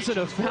there wasn't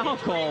a foul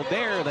called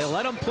there. They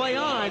let him play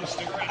on,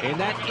 and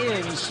that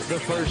ends the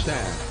first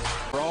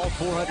half. For all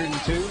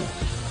 402.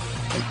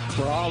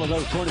 For all of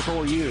those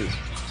 24 years.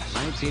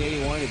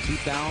 1981 to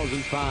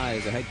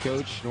 2005. The head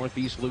coach,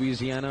 Northeast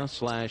Louisiana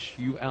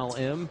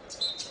 /ULM.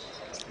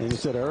 And you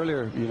said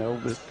earlier,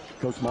 that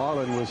Coach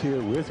Marlin was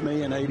here with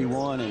me in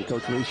 81, and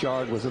Coach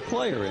Richard was a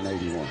player in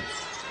 81.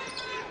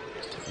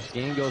 This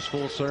game goes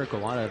full circle.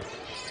 A lot of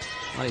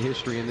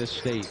history in this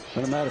state.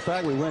 As a matter of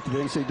fact, we went to the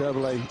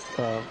NCAA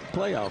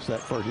playoffs that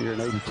first year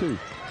in 82.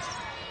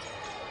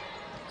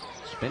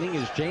 Spinning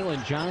is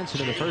Jalen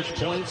Johnson, and the first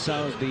points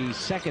of the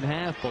second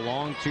half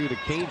belong to the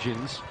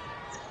Cajuns.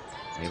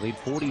 They lead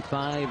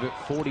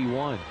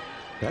 45-41.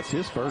 That's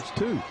his first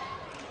 2.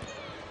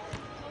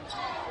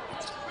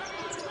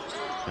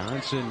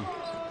 Johnson,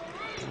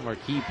 one of our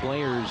key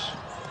players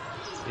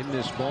in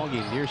this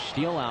ballgame, near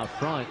steal out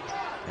front.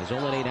 As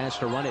Olenade has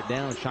to run it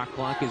down. Shot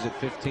clock is at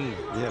 15.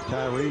 Yeah,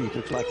 Tyree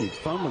looks like he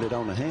fumbled it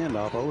on the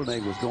handoff.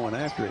 Olenade was going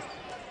after it.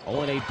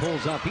 Olenade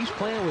pulls up. He's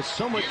playing with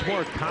so much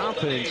more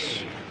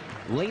confidence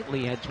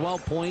lately. Had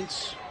 12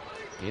 points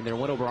in their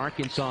win over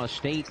Arkansas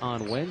State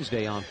on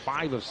Wednesday on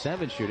 5 of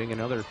 7 shooting.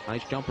 Another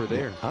nice jumper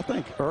there. I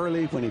think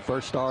early when he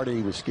first started,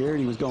 he was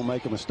scared he was going to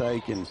make a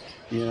mistake. And,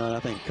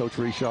 I think Coach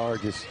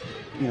Richard just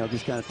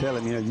kind of tell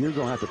him, you're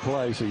going to have to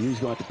play, so you're going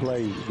to have to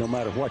play no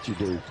matter what you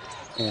do.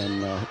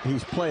 And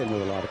he's playing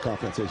with a lot of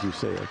confidence, as you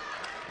said.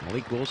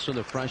 Malik Wilson,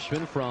 the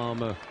freshman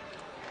from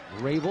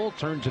Rayville,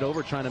 turns it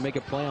over, trying to make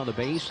a play on the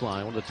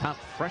baseline. One of the top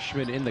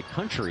freshmen in the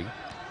country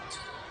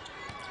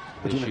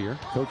this year.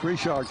 Coach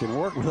Richard can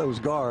work with those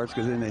guards,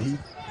 because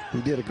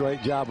he did a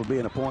great job of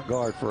being a point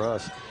guard for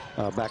us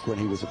back when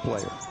he was a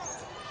player.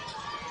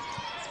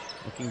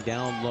 Looking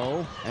down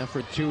low,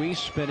 Efratui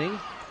spinning,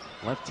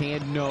 left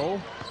hand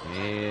no,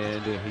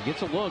 and he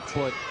gets a look,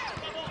 but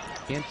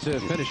can't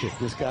finish it.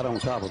 Just got on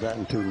top of that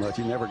one too much.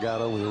 He never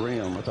got over the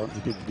rim. I thought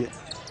he could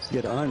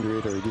get under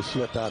it, or he just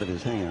slipped out of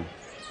his hand.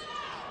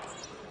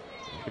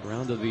 Get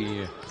around to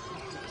the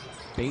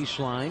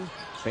baseline.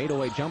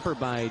 Fadeaway jumper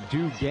by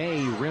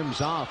Duguay,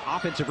 rims off.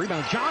 Offensive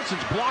rebound.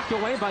 Johnson's blocked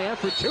away by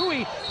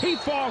Efratui. He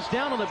falls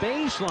down on the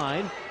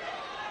baseline.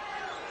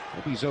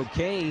 Hope he's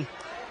okay.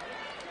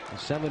 A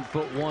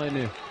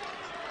 7'1"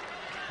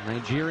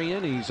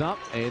 Nigerian. He's up,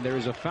 and there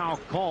is a foul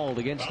called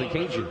against the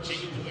Cajuns.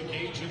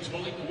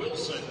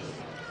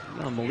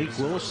 Malik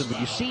Wilson, but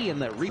you see in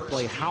that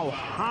replay how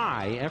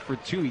high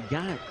Efratui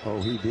got. Oh,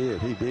 he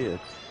did.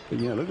 But,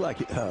 you know, it looked like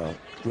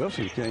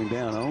Wilson came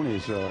down on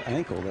his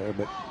ankle there,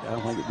 but I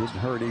don't think it didn't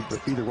hurt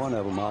either one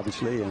of them,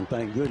 obviously, and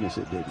thank goodness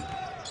it didn't.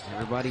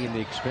 Everybody in the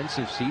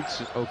expensive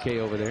seats okay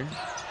over there.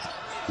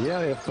 Yeah,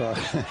 if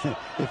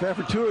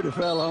Effortuity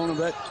fell on them,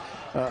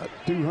 that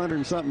 200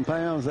 and something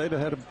pounds, they'd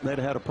have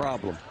had a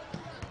problem.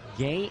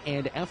 Gay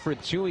and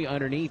Effortuity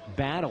underneath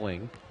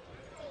battling.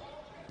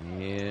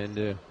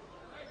 And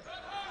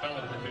Foul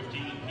number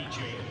 15,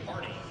 P.J.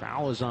 Hardy.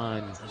 foul is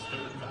on His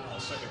third foul,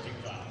 second team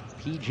foul.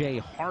 P.J.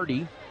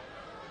 Hardy.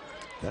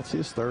 That's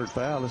his third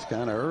foul. It's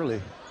kind of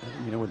early,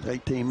 you know, with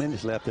 18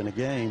 minutes left in the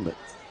game. But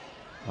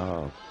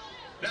Now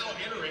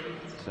entering.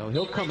 So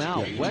he'll come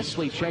out.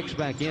 Wesley checks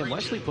back in.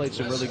 Wesley played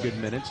some really good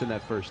minutes in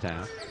that first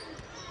half.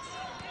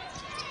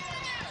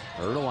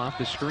 Ertl off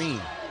the screen.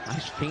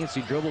 Nice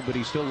fancy dribble, but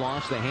he still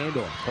lost the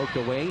handle. Poked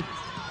away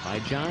by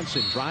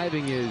Johnson.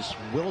 Driving is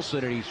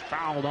Wilson, and he's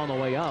fouled on the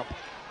way up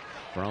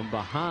from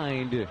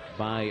behind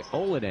by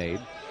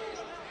Olenade.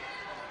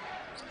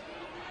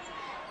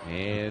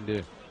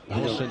 And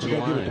Wilson's they're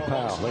going to give it line. to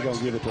Powell. They're going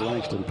to give it to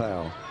Langston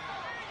Powell.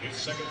 His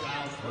second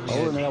foul.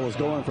 Olenade was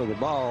going for the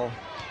ball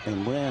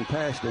and ran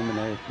past him,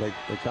 and they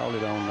called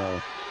it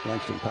on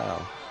Langston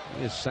Powell.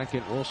 His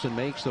second. Wilson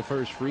makes the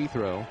first free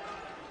throw.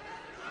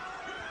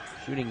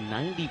 Shooting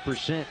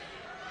 90%.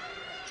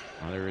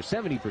 Well, they're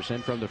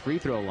 70% from the free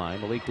throw line.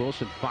 Malik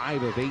Wilson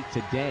 5 of 8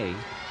 today.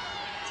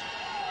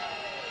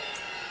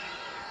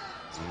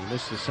 And he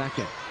missed the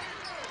second.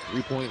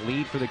 3-point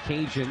lead for the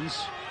Cajuns.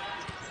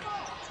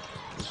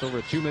 Just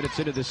over 2 minutes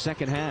into the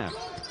second half.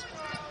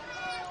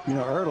 You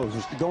know, Ertl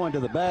was going to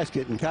the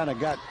basket and kind of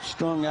got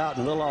strung out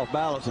and a little off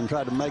balance and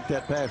tried to make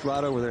that pass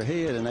right over their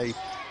head, and they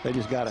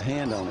just got a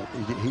hand on it.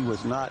 He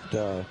was not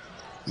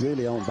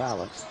really on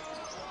balance.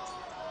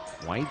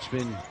 White's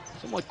been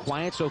somewhat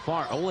quiet so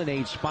far.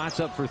 Olenade spots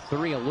up for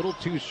three, a little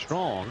too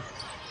strong.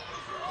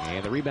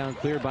 And the rebound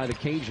cleared by the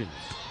Cajuns.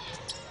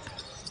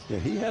 Yeah,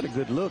 he had a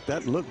good look.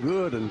 That looked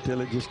good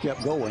until it just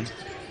kept going.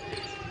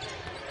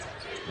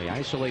 They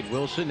isolate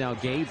Wilson. Now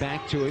Gay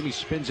back to him. He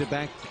spins it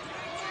back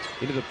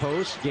into the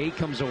post. Gay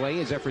comes away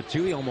as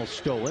Effortuity almost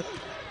stole it.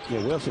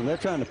 Yeah, Wilson, they're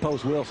trying to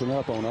post Wilson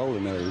up on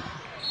Olenade.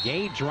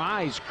 Gay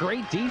drives.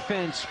 Great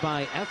defense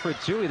by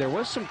Effortuity. There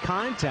was some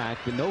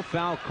contact, but no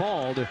foul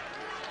called.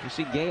 You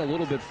see Gay a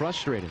little bit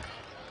frustrated.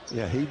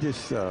 Yeah, he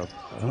just, the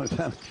only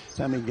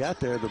time he got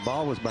there, the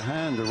ball was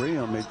behind the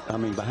rim.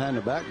 Behind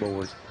the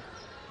backboard.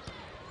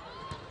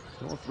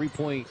 So a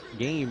 3-point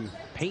game.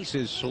 Pace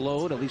is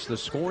slowed. At least the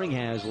scoring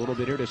has a little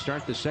bit here to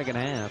start the second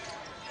half.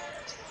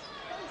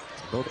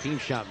 Both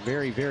teams shot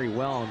very, very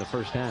well in the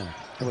first half.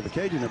 Well, the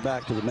Cajuns are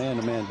back to the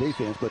man-to-man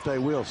defense, but they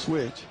will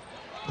switch.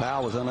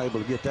 Powell was unable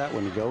to get that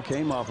one to go.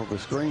 Came off of a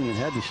screen and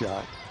had the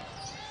shot.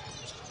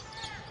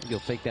 You'll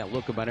take that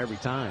look about every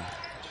time.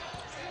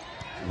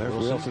 There's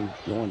Wilson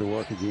going to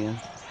work again.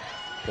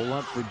 Pull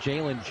up for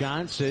Jalen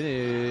Johnson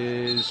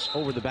is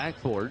over the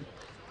backboard.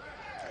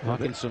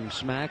 Talking some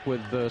smack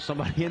with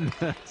somebody in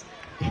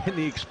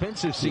the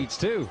expensive seats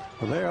too.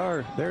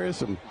 Well, there is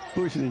some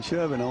pushing and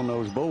shoving on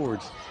those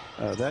boards.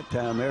 That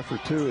time,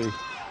 Effortuity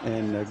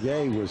and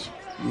Gay was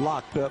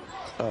locked up.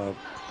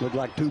 Looked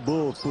like two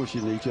bulls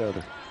pushing each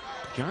other.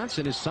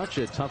 Johnson is such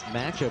a tough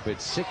matchup at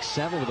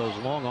 6'7" with those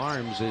long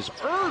arms. Is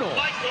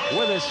Ertl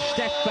with a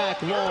step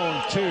back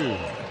long two.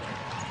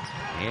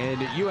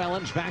 And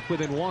ULM's back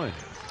within one.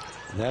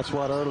 That's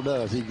what Ertl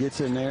does. He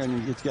gets in there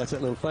and he got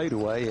that little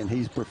fadeaway, and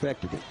he's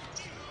perfected it.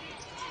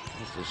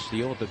 Just a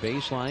steal at the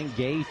baseline.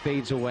 Gay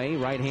fades away.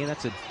 Right hand.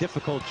 That's a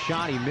difficult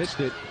shot. He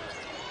missed it.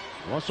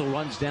 Russell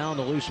runs down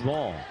the loose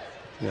ball.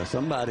 Yeah,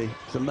 somebody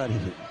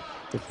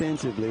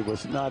defensively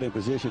was not in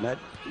position. That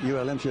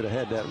ULM should have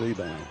had that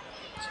rebound.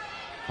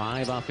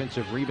 5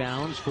 offensive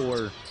rebounds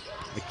for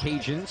the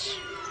Cajuns.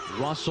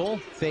 Russell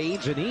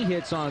fades and he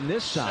hits on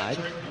this side.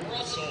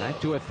 Back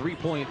to a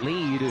 3-point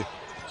lead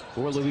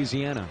for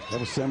Louisiana. That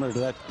was similar to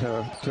that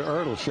to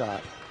Ertl's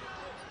shot.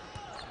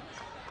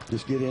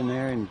 Just get in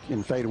there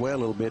and fade away a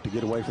little bit to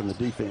get away from the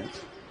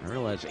defense.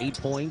 Ertl has 8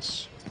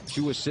 points,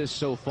 2 assists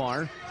so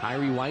far.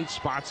 Tyree White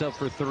spots up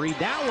for 3.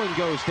 That one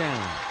goes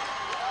down.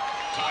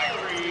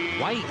 Tyree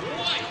White,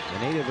 the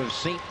native of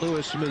St.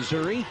 Louis,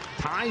 Missouri,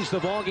 ties the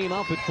ball game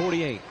up at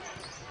 48.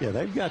 Yeah,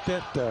 they've got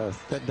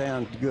that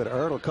down good.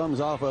 Ertl comes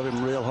off of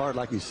him real hard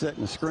like he's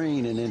setting a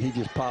screen, and then he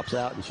just pops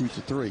out and shoots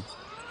a 3.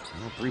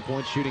 Well,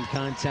 3-point shooting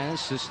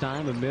contest. This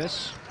time a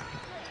miss.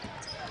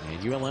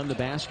 And ULM the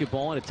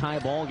basketball in a tie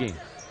ball game.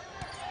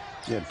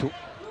 Yeah,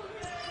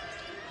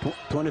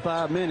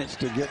 25 minutes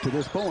to get to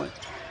this point.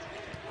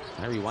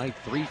 Tyree White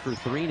 3 for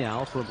 3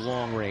 now from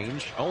long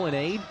range.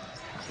 Olenade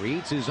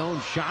creates his own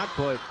shot,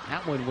 but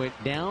that one went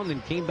down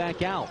and came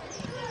back out.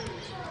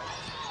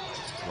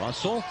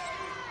 Russell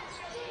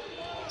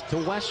to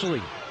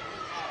Wesley.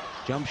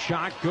 Jump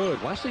shot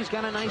good. Wesley's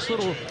got a nice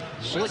little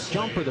slick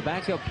jumper, the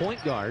backup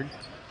point guard.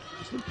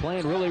 He's been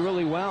playing really,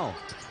 really well.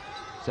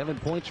 7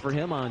 points for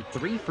him on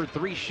 3 for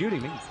 3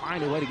 shooting. They can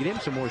find a way to get him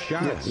some more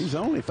shots. Yeah, he's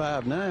only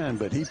 5'9",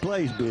 but he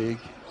plays big.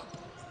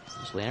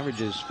 Wesley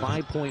averages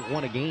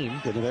 5.1 a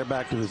game. They're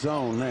back to the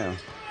zone now.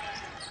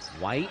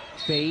 White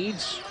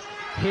fades,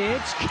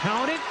 hits,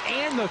 count it,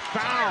 and the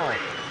foul.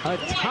 A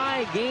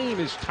tie game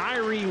as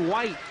Tyree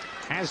White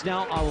has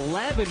now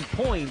 11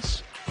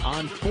 points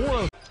on 4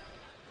 of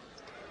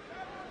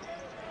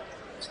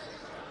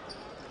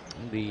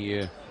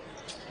the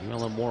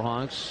ULM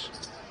Warhawks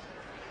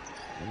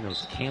in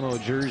those camo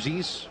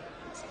jerseys.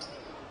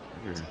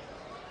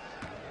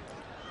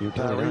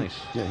 Tyree, nice.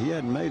 Yeah, he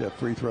hadn't made a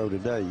free throw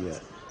today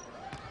yet.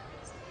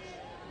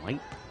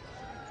 White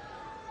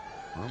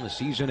on the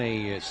season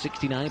a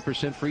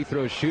 69% free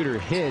throw shooter,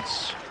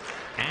 hits,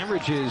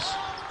 averages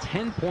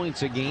 10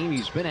 points a game.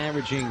 He's been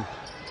averaging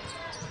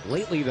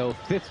lately though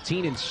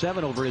 15 and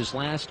 7 over his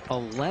last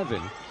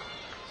 11.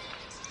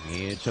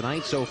 And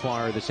tonight so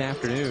far this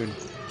afternoon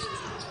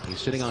he's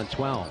sitting on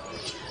 12.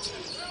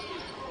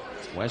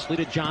 Wesley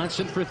to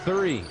Johnson for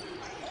 3.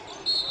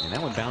 And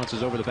that one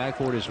bounces over the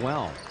backboard as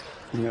well.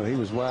 You know, he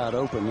was wide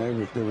open.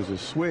 There was a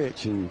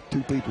switch, and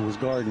 2 people was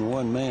guarding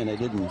 1 man. They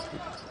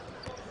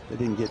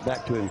didn't get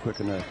back to him quick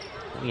enough.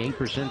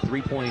 28%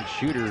 three-point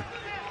shooter,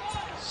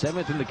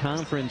 7th in the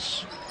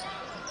conference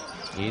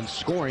in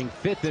scoring,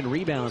 5th in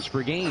rebounds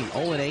per game.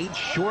 0-8,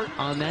 short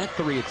on that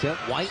 3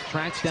 attempt. White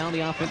tracks down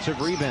the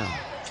offensive rebound.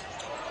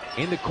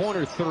 In the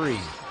corner 3,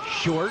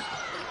 short.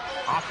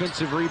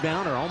 Offensive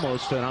rebound, or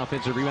almost an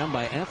offensive rebound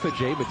by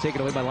FJ, but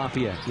taken away by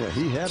Lafayette. Yeah,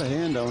 he had a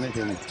hand on it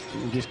and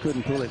he just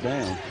couldn't pull it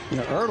down. You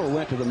know, Ertl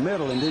went to the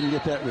middle and didn't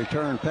get that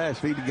return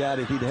pass. If he'd got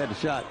it, he'd had the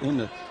shot in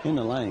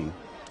the lane.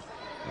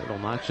 Ertl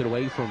knocks it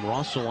away from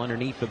Russell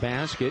underneath the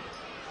basket.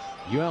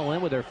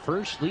 ULM with their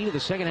first lead of the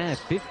second half,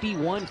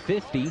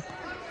 51-50.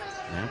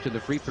 After the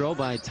free throw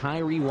by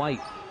Tyree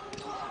White.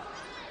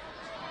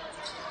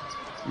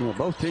 You know,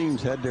 both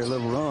teams had their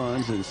little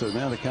runs, and so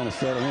now they kind of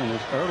settle in.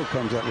 Ertl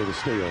comes up with a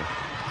steal.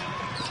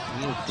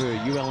 If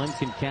ULM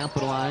can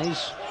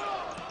capitalize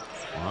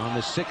on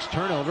the 6th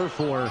turnover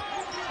for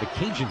the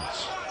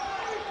Cajuns.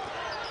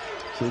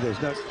 See,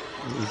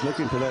 he's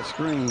looking for that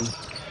screen.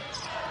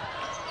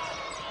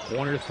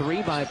 Corner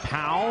 3 by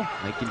Powell.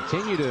 They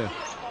continue to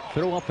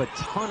throw up a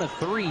ton of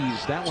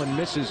threes. That one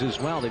misses as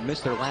well. They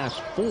missed their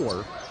last 4.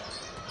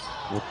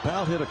 Well,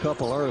 Powell hit a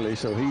couple early,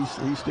 so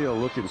he's still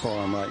looking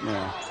for him right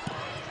now.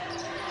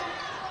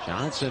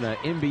 Johnson,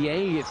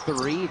 NBA at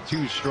 3,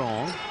 too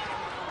strong.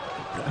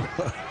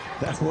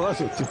 That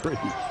was a 3.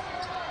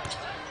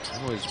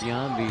 That was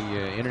beyond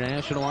the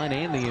international line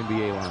and the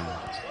NBA line.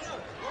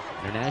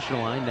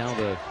 International line, now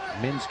the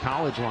men's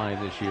college line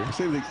this year.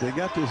 See, they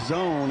got this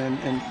zone,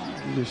 and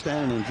they're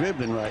standing and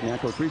dribbling right now.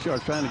 Coach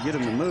Richard's trying to get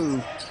him to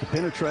move, to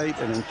penetrate,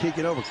 and then kick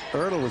it over.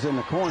 Ertl was in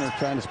the corner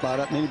trying to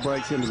spot up, and then he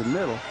breaks into the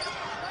middle.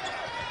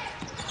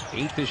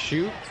 8 to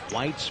shoot.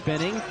 White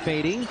spinning,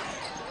 fading,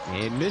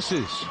 and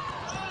misses.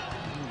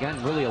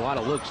 Gotten really a lot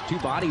of looks. 2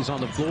 bodies on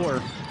the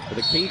floor for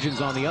the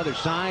Cajuns on the other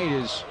side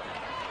as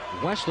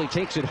Wesley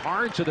takes it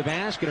hard to the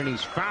basket and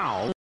he's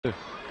fouled.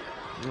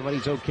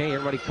 Everybody's okay.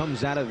 Everybody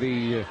comes out of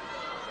the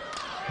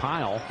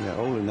pile. Yeah,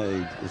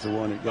 Olenade is the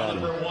one that got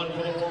him.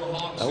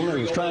 Olenade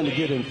was trying to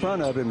get in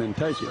front of him and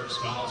take it.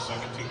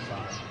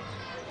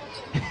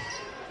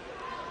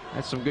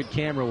 That's some good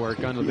camera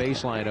work on the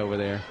baseline over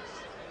there.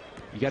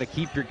 You got to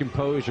keep your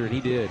composure, and he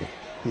did.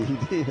 He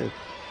did.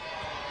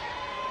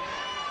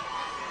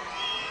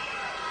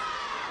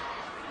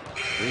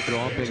 Free throw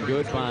up and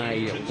good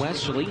by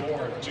Wesley.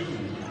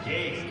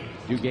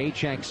 Duguay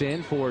checks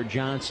in for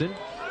Johnson.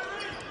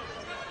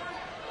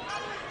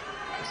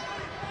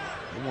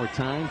 One more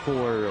time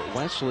for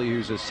Wesley,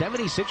 who's a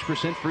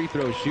 76% free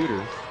throw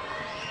shooter.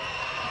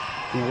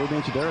 You know, we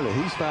mentioned earlier,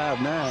 he's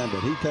 5'9", but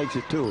he takes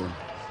it to him.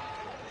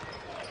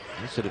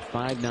 Listed at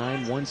 5'9",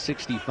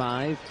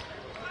 165.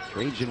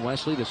 Trajan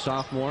Wesley, the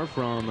sophomore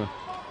from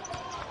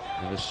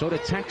Minnesota,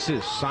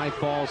 Texas, Cy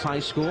Falls High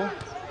School.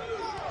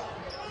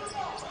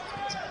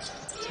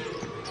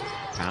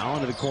 Powell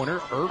into the corner.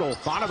 Ertl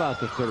thought about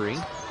the 3.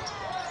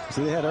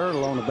 See, they had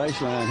Ertl on the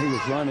baseline. He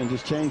was running,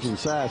 just changing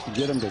sides to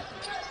get him to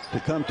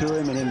come to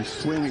him and then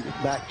swing it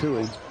back to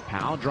him.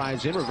 Powell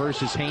drives in,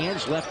 reverses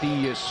hands,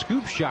 lefty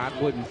scoop shot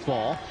wouldn't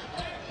fall.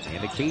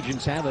 And the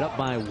Cajuns have it up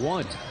by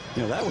 1.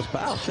 You know, that was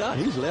Powell's shot.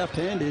 He's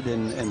left-handed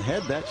and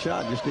had that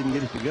shot, just didn't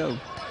get it to go.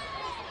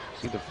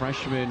 See the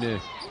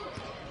freshman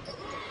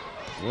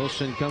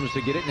Wilson comes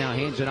to get it, now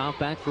hands it off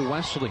back for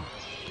Wesley.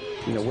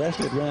 You know,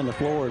 Wesley ran the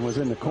floor and was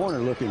in the corner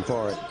looking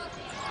for it.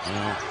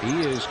 Well, he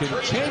is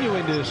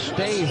continuing to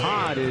stay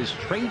hot as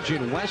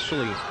Trajan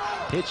Wesley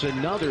hits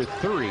another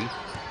 3.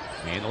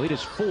 And the lead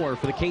is 4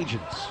 for the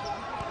Cajuns.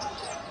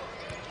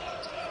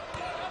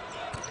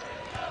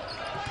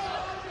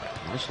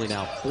 Wesley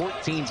now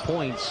 14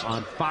 points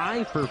on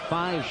 5 for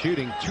 5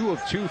 shooting, 2 of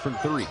 2 from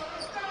 3.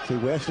 See,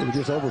 Wesley was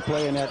just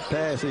overplaying that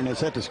pass, and they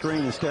set the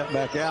screen and stepped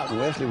back out, and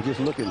Wesley was just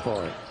looking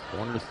for it.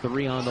 Corner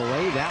 3 on the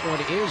way. That one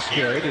is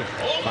good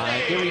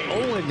by Erie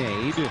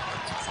Olenade,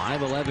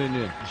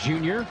 5'11"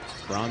 junior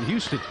from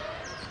Houston.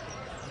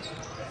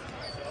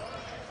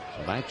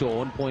 So back to a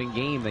 1-point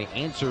game. They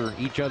answer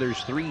each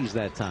other's threes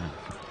that time.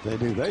 They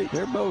do.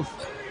 They're both,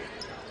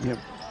 you know,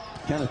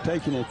 kind of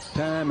taking their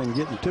time and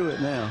getting to it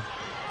now.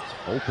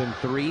 Open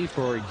three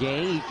for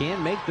Gay. He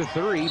can make the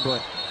three,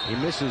 but he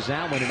misses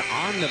that one. And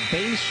on the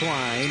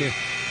baseline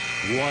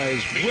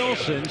was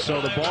Wilson,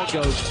 so the ball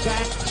goes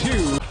back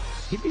to.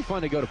 He'd be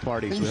fun to go to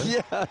parties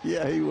with.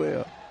 Yeah, he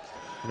will.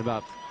 In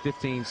about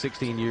 15,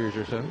 16 years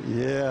or so.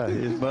 Yeah,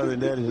 his mother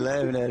and daddy's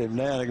laughing at him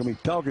now. They're going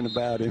to be talking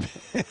about him.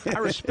 I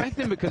respect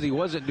him because he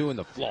wasn't doing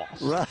the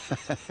floss. Right.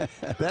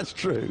 That's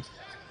true.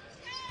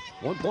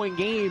 1-point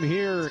game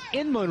here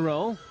in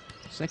Monroe.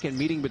 Second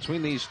meeting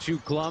between these two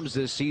clubs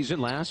this season.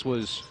 Last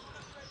was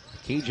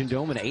Cajun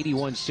Dome, an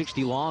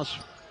 81-60 loss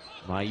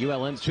by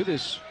ULM to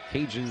this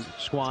Cajun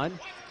squad.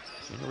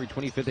 January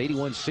 25th,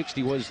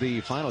 81-60 was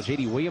the final.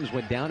 J.D. Williams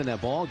went down in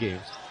that ball game.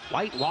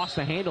 White lost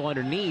the handle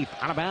underneath,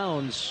 out of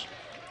bounds.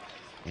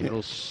 And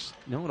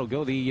it'll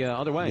go the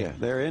other way. Yeah,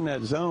 they're in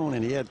that zone,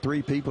 and he had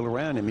three people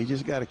around him. He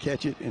just got to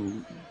catch it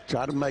and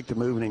try to make the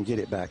move and get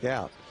it back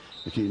out.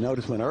 If you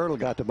notice, when Earl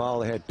got the ball,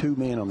 they had two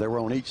men on them. They were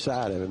on each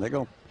side of him. They're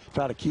going to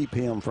try to keep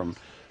him from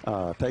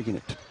taking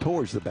it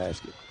towards the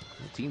basket.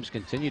 The teams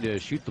continue to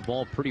shoot the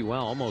ball pretty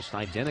well, almost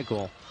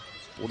identical,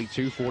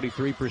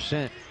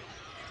 42-43%.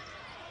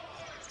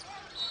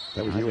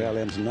 That was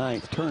ULM's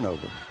 9th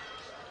turnover.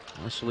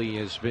 Wesley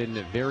has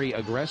been very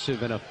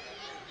aggressive, and a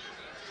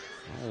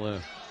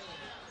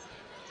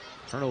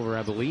turnover,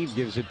 I believe,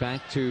 gives it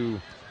back to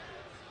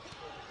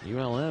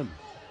ULM.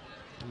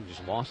 He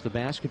just lost the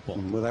basketball.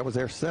 Well, that was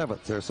their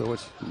 7th there, so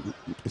it's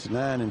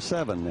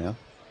 9-7 now.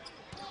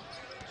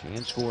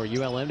 Chance for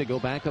ULM to go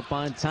back up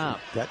on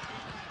top.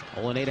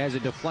 Olenade has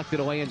it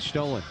deflected away and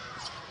stolen.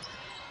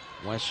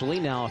 Wesley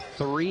now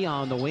 3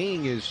 on the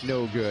wing is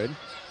no good.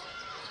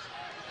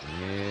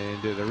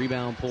 And the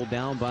rebound pulled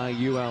down by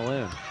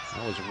ULM.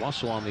 That was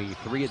Russell on the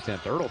 3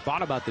 attempt. Ertl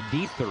thought about the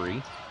deep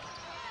 3.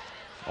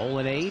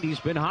 Olenade, he's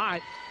been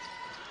hot.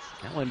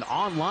 That one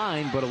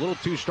online, but a little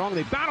too strong.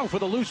 They battle for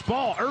the loose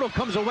ball. Ertl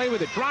comes away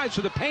with it, drives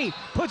to the paint,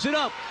 puts it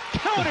up,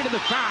 counted to the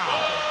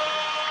foul.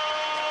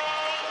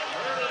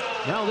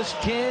 Now this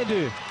kid,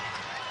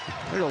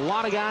 there's a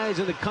lot of guys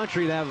in the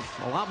country that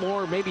have a lot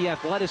more maybe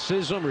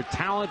athleticism or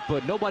talent,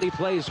 but nobody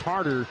plays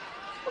harder.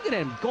 Look at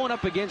him going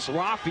up against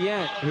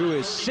Lafayette, who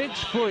is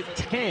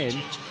 6'10",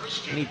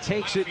 and he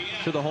takes it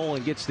to the hole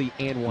and gets the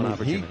and-one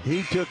opportunity.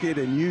 He took it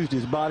and used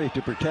his body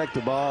to protect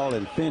the ball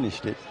and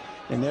finished it.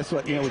 And that's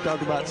what, we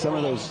talked about some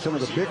of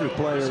the bigger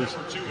players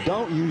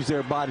don't use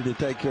their body to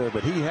take care of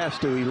it. He has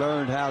to. He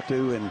learned how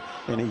to,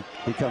 and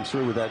he comes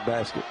through with that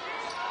basket.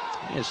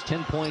 He has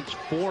 10 points,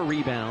 5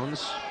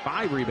 rebounds,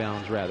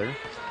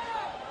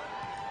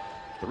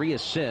 3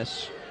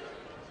 assists,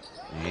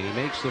 and he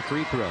makes the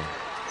free throw.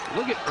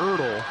 Look at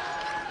Ertl.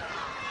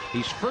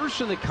 He's first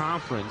in the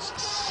conference,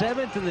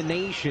 7th in the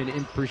nation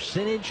in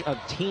percentage of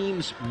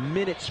teams'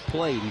 minutes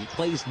played. He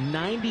plays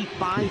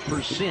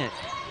 95%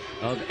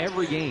 of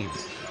every game.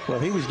 Well,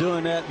 he was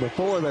doing that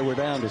before they were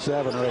down to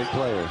 7 or 8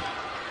 players.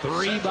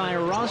 3 by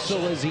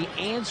Russell as he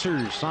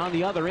answers on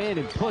the other end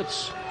and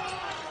puts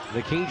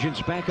the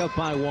Cajuns back up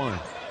by 1.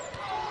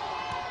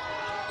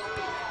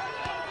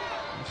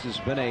 This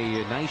has been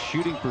a nice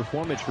shooting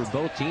performance for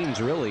both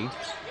teams, really.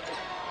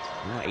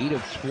 8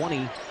 of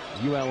 20,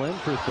 ULM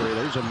for 3.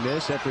 There's a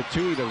miss after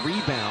 2, the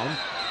rebound.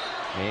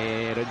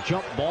 And a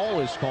jump ball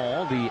is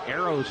called. The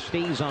arrow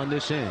stays on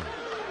this end.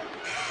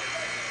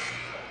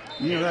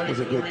 That was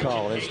a good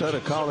call. Instead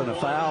of calling a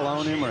foul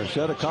on him or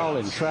instead of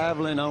calling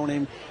traveling on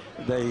him,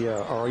 they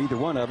or either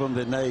one of them,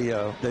 then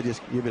they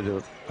just give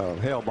it a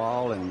hell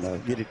ball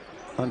and get it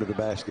under the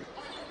basket.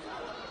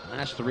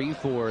 Last 3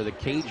 for the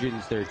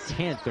Cajuns, they're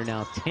 10th. They're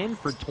now 10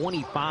 for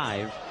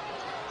 25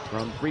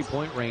 from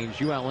 3-point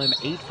range. ULM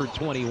 8 for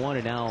 21,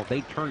 and now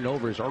they turn it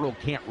over as Ertl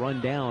can't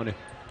run down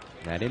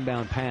that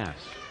inbound pass.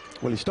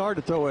 Well, he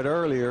started to throw it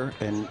earlier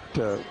and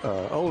to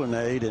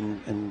Olenade,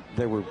 and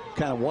they were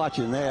kind of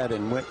watching that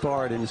and went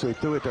for it, and so he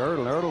threw it to Ertl.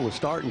 And Ertl was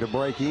starting to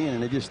break in,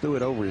 and they just threw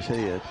it over his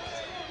head.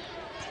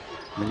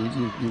 I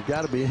mean, you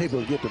got to be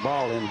able to get the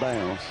ball in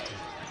bounds.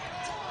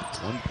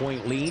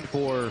 1-point lead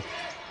for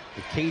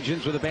the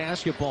Cajuns with a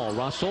basketball.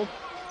 Russell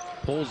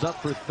pulls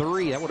up for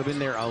 3. That would have been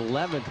their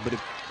 11th, but a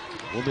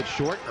little bit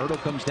short. Ertl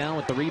comes down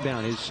with the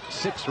rebound, his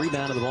 6th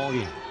rebound of the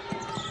ballgame.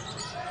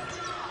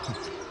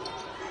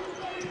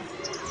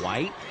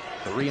 White,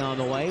 3 on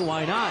the way.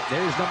 Why not?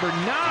 There's number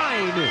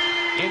 9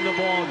 in the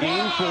ball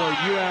game for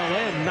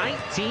ULM.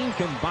 19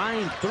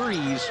 combined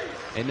threes,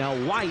 and now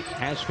White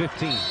has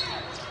 15.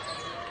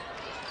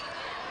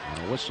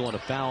 And a whistle and a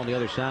foul on the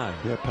other side.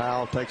 Yeah,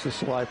 Powell takes a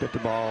swipe at the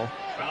ball.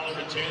 Foul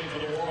number 10 for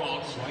the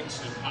Warhawks,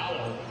 Langston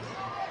Powell.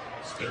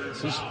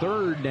 It's his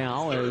 3rd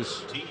now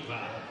as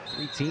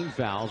 3 team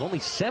fouls. Only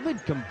 7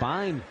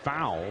 combined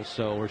fouls,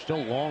 so we're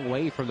still a long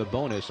way from the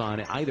bonus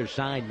on either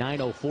side.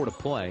 9:04 to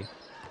play.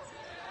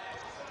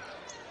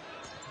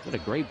 What a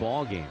great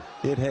ball game.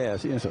 It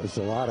has. It's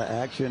a lot of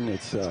action.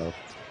 It's a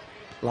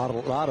lot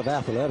of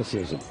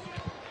athleticism.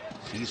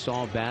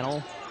 Seesaw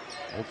battle.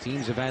 Both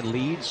teams have had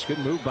leads. Good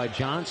move by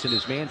Johnson.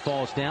 His man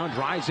falls down,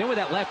 drives in with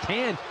that left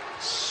hand.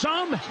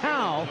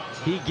 Somehow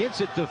he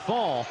gets it to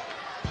fall.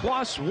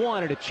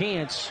 +1 at a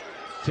chance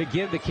to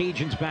give the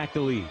Cajuns back the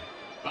lead.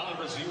 Foul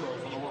number 0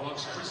 for the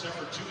Warhawks, Chris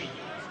Effertui.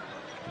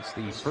 It's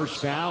the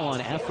first foul on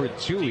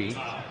Effertui.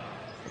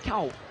 Look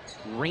how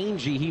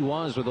rangy he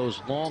was with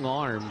those long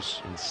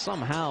arms, and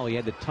somehow he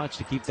had the touch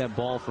to keep that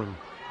ball from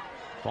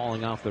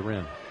falling off the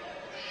rim.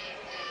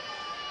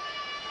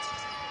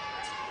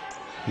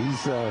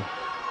 He's,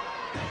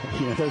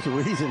 there's a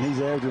reason he's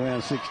averaging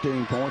around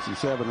 16 points and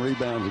 7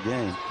 rebounds a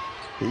game.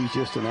 He's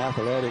just an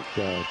athletic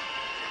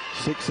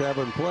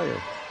 6'7"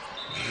 player.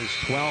 He's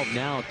 12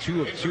 now,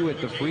 2 of 2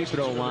 at the free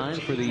throw line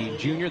for the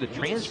junior. The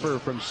transfer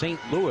from St.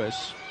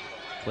 Louis.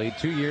 Played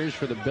 2 years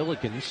for the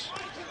Billikens.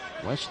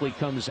 Wesley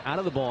comes out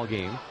of the ball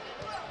game.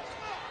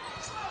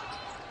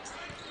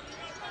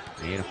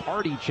 And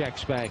Hardy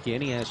checks back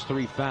in. He has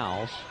 3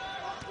 fouls.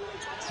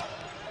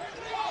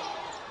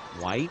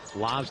 White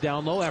lobs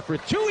down low.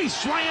 Effertui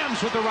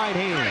slams with the right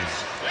hand.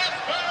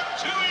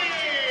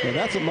 Yeah,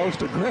 that's the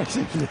most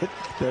aggressive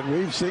that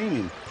we've seen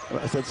him.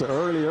 That's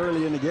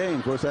early in the game.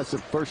 Of course, that's the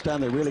first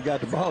time they really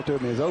got the ball to him.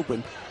 He was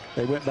open.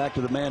 They went back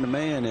to the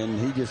man-to-man, and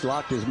he just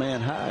locked his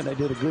man high, and they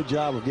did a good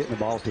job of getting the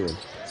ball to him.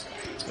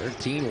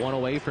 13, 1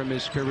 away from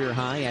his career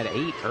high at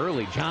 8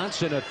 early.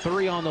 Johnson, a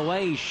 3 on the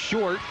way,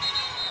 short.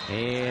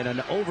 And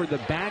an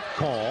over-the-back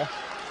call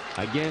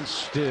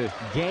against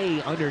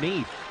Gay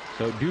underneath.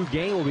 So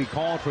Gay will be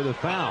called for the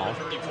foul.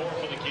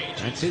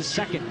 That's his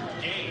second.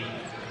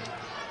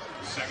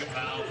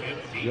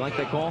 You like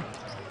that call?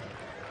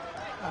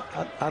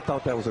 I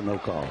thought that was a no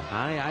call.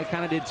 I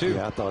kind of did too.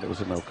 Yeah, I thought it was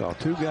a no call.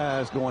 2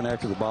 guys going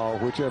after the ball.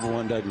 Whichever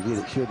one doesn't get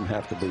it shouldn't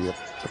have to be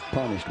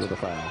punished with a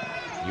foul.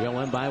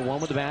 ULM by 1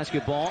 with the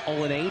basketball.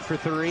 0-8 for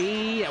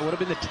 3. That would have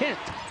been the 10th.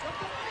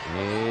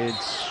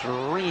 It's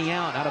ringing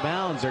out of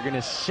bounds. They're going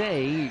to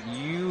say,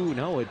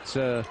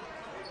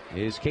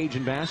 it's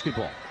Cajun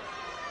basketball.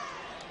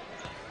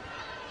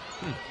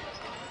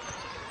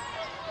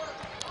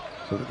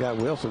 So we got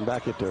Wilson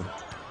back at the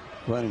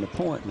running the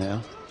point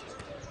now.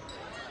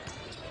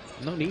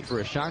 No need for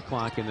a shot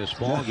clock in this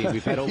ball game.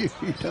 We've had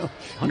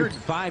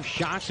 105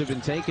 shots have been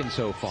taken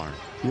so far.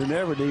 You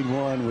never need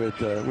one with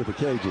the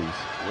Cajuns.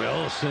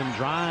 Wilson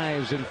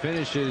drives and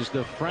finishes.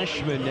 The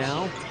freshman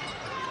now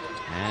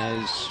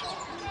has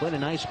played a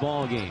nice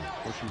ball game.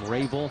 From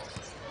Ravel,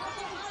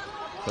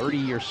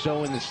 30 or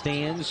so in the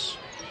stands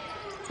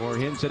for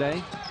him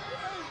today.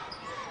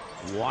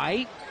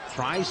 White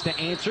tries to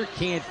answer,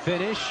 can't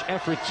finish.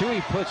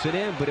 Effertui puts it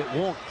in, but it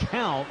won't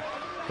count.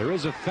 There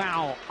is a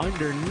foul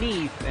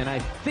underneath, and I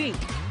think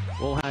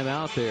we'll have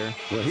out there.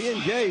 Well, he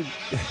and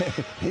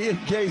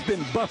Gay's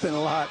been buffing a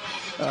lot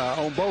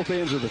on both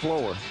ends of the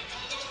floor.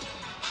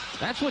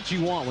 That's what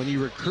you want when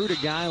you recruit a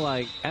guy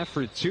like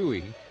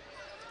Effertui.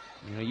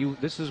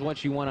 This is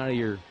what you want out of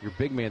your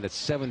big man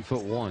that's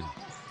 7'1".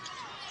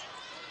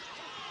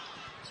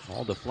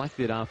 All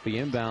deflected off the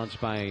inbounds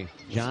by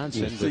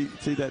Johnson.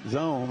 See that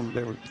zone?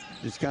 They were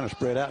just kind of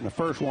spread out. In the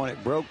first one,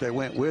 it broke. They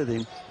went with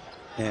him,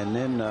 and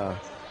then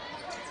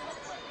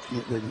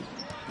they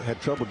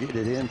had trouble getting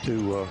it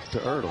into to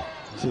Ertl.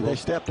 See, they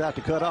stepped out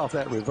to cut off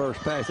that reverse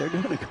pass. They're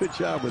doing a good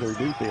job with their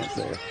defense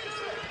there.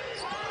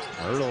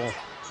 Ertl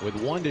with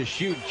 1 to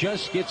shoot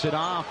just gets it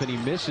off, and he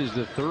misses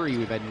the 3.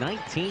 We've had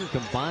 19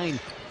 combined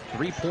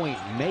 3-point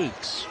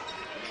makes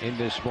in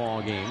this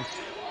ball game.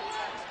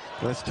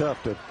 That's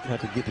tough to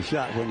have to get the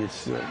shot when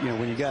it's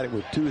when you got it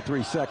with 2 or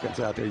 3 seconds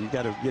out there. You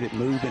got to get it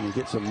moving and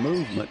get some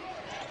movement,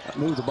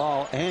 move the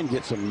ball and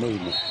get some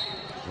movement.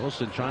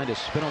 Wilson trying to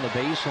spin on the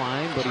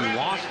baseline, but he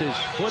lost his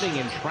footing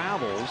and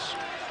travels.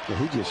 Yeah,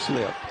 he just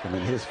slipped. I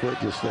mean, his foot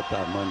just slipped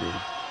out from under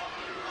him.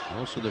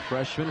 Also the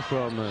freshman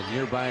from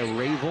nearby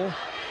Ravel.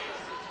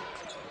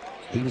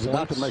 He was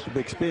about to make a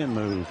big spin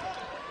move.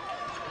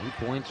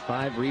 8 points,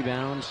 5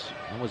 rebounds.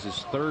 That was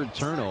his 3rd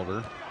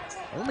turnover.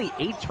 Only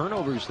 8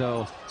 turnovers,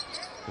 though,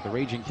 for the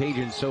Raging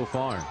Cajuns so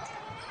far.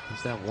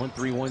 It's that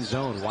 1-3-1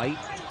 zone. White,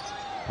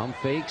 pump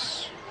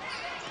fakes.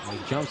 When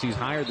he jumps, he's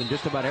higher than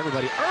just about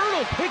everybody.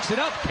 Ertl picks it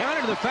up,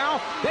 counter to the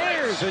foul.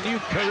 There's a new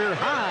career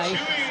high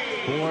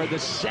for the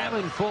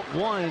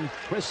 7'1"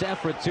 Chris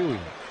Effertui.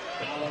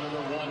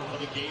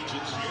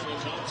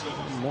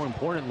 More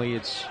importantly,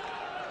 it's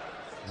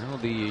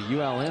the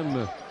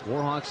ULM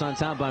Warhawks on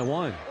top by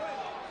 1.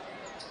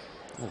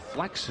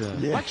 Flex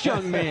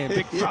young man,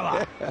 big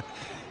fella.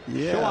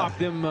 Yeah. Show off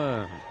them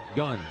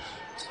guns.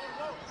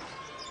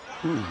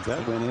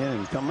 That went in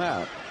and come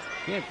out.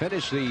 Can't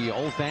finish the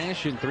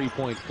old-fashioned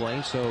 3-point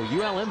play, so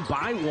ULM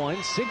by 1,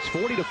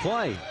 6:40 to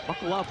play.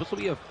 Buckle up, this will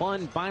be a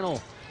fun final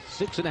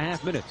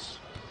 6.5 minutes.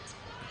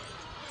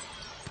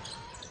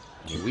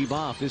 You weave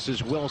off, this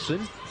is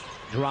Wilson.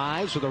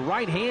 Drives with a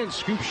right hand,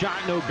 scoop shot,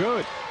 no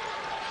good.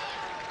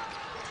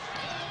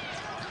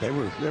 They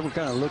were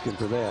kind of looking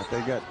for that.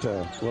 They got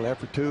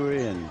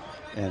Effertui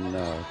and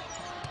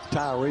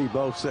Tyree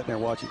both sitting there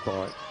watching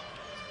for it.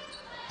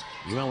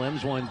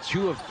 ULM's won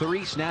 2 of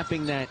 3,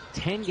 snapping that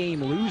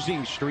 10-game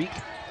losing streak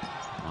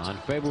on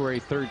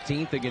February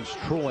 13th against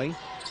Troy.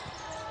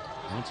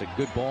 That's a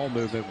good ball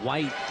movement.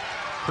 White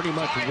pretty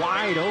much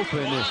wide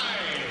open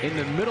in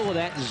the middle of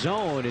that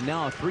zone, and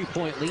now a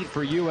 3-point lead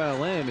for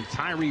ULM. And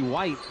Tyree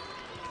White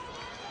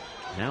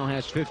Now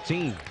has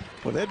 15.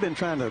 Well, they've been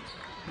trying to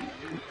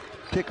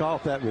pick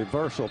off that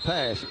reversal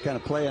pass, kind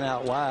of playing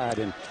out wide,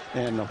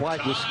 and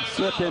White just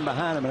slipped in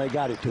behind him, and they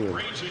got it to him.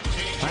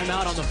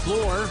 Timeout on the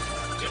floor.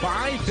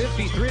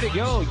 5:53 to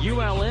go.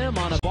 ULM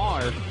on a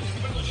bar.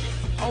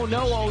 Oh,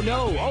 no, oh,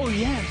 no. Oh,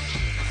 yes.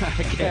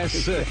 I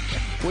guess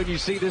when you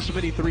see this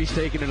many threes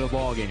taken in a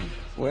ball game.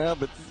 Well,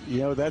 but, you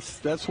know, that's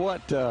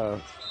what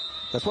the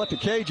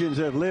Cajuns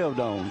have lived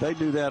on. They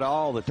do that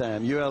all the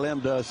time.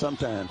 ULM does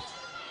sometimes.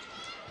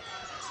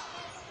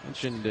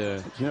 Mentioned,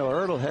 you know,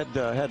 Ertl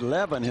had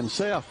 11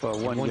 himself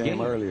one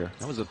game earlier.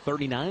 That was a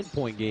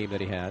 39-point game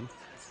that he had.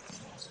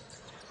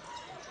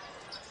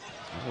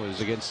 That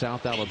was against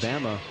South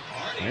Alabama.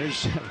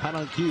 There's right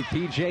on cue,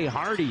 P.J.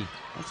 Hardy.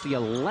 That's the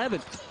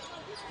 11th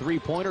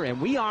three-pointer, and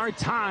we are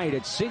tied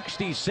at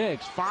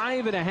 66.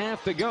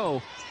 5.5 to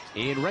go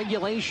in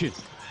regulation.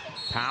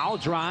 Powell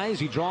drives.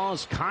 He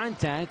draws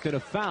contact and a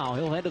foul.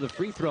 He'll head to the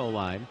free throw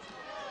line.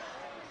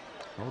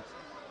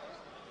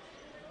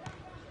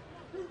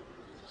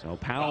 So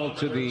Powell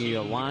to the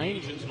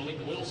line.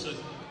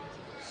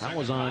 That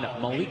was on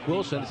Malik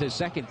Wilson. It's his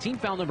second. Team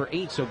foul number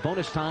 8, so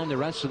bonus time the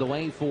rest of the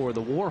way for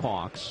the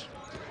Warhawks.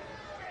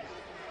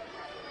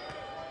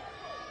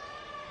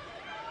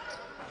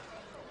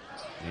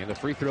 And the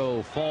free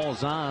throw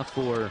falls off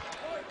for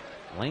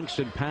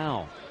Langston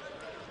Powell.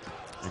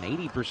 An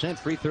 80%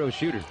 free throw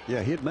shooter.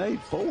 Yeah, he had made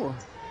 4.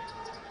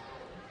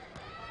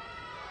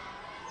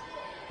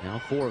 Now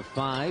 4 of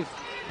 5.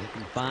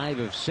 Making 5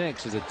 of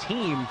 6 as a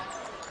team.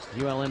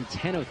 ULM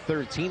 10 of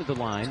 13 at the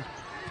line.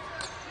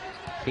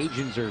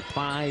 Cajuns are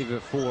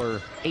 5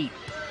 for 8.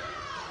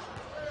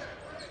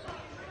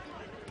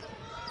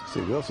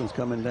 See, Wilson's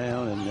coming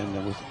down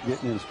and was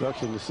getting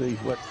instruction to see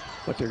what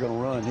they're going to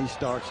run. He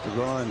starts to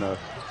run,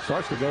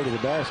 starts to go to the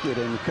basket,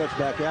 and cuts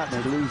back out,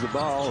 and they lose the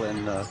ball,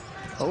 and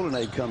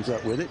Olenade comes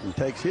up with it and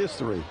takes his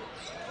 3. A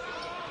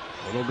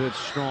little bit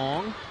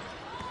strong.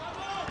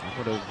 That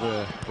would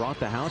have brought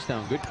the house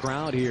down. Good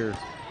crowd here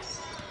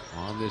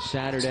on this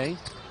Saturday.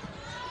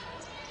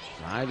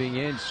 Driving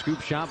in, scoop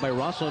shot by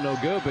Russell, no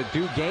good, but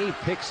Duguay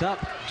picks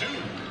up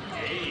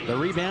the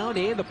rebound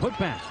and the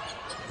putback.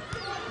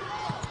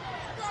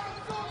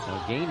 So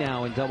Gay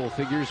now in double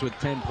figures with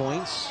 10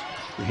 points,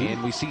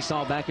 and we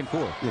seesaw back and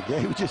forth. Yeah,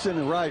 Gay was just in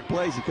the right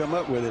place to come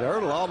up with it.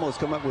 Ertl almost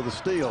come up with a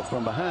steal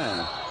from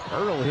behind.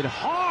 Ertl hit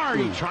hard.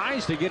 He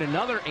tries to get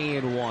another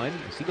and one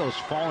as he goes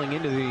falling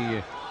into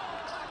the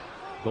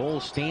goal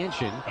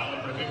stanchion.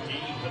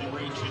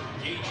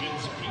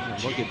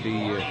 Look at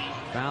the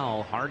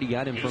foul. Hardy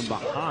got him from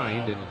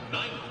behind, and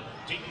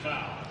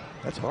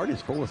that's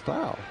Hardy's 4th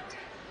foul.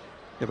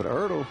 Yeah, but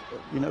Ertl,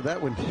 you know,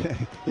 that one,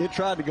 he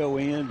tried to go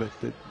in, but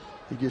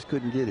he just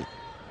couldn't get it.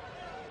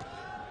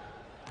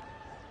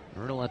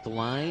 Ertl at the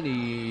line.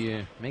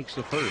 He makes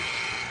the first.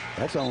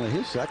 That's only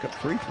his second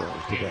free throw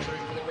today.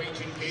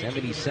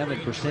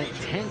 77%,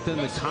 10th in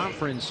the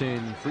conference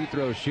in free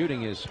throw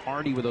shooting is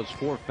Hardy with those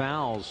 4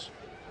 fouls.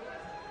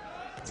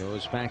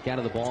 Goes back out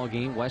of the ball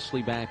game.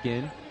 Wesley back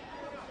in.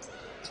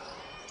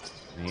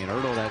 And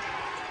Ertl, that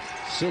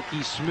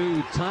silky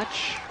smooth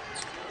touch.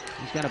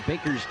 He's got a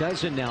baker's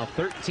dozen now.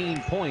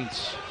 13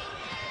 points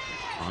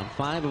on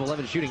 5 of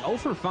 11 shooting. 0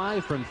 for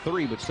 5 from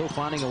 3, but still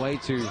finding a way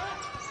to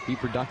be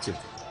productive.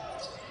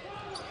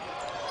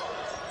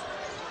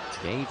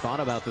 Gay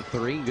thought about the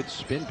 3. Good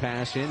spin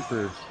pass in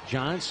for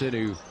Johnson,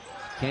 who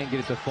can't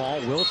get it to fall.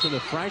 Wilson, the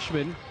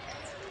freshman,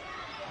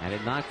 had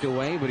it knocked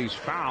away, but he's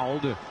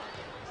fouled.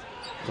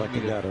 It's like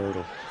he got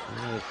Ertl.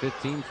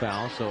 15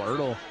 foul, so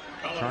Ertl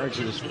charged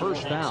with his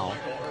first foul.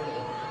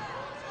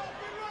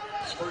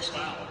 His first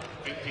foul,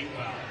 15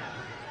 foul.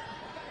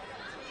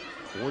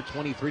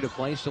 4:23 to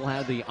play. Still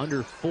have the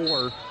under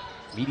 4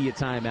 media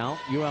timeout.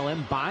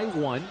 ULM by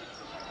 1.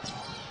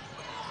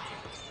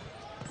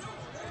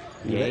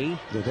 Gay.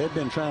 They've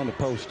been trying to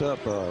post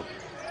up.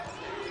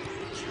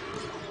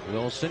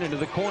 Wilson into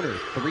the corner.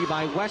 3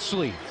 by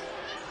Wesley.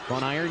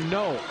 Front iron,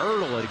 no.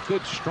 Ertl, a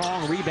good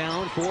strong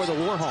rebound for the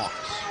Warhawks.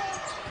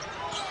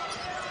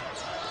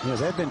 Yeah,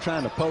 they've been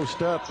trying to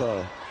post up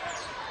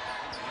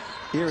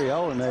Erie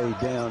Olenade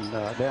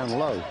down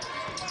low.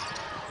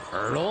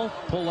 Ertl,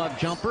 pull-up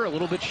jumper, a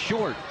little bit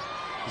short.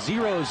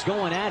 Zero's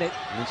going at it,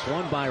 and it's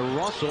won by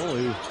Russell,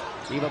 who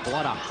gave up a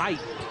lot of height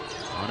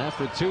on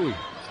effort too.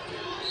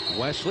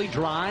 Wesley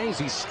drives.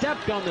 He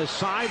stepped on the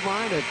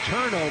sideline. A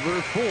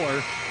turnover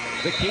for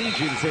the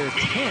Cajuns, their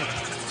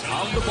 10th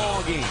of the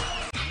ball game.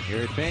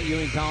 Here at Van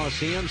Ewing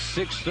Coliseum,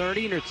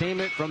 6:30.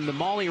 Entertainment from the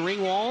Molly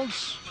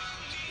Ringwalds.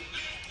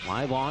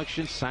 Live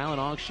auction, silent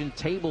auction,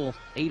 table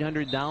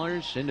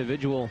 $800.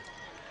 Individual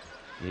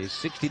is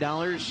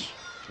 $60.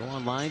 Go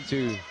online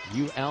to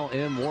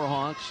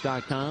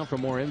ulmwarhawks.com for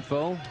more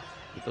info.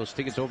 Get those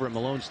tickets over at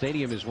Malone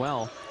Stadium as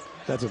well.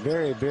 That's a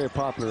very, very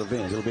popular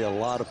event. There'll be a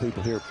lot of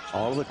people here.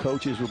 All of the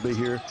coaches will be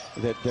here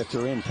that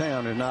are in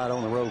town and not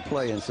on the road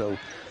playing. So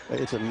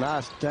it's a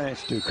nice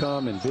chance to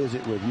come and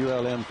visit with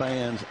ULM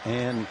fans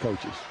and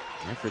coaches.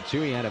 Effort 2,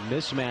 he had a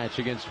mismatch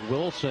against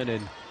Wilson,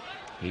 and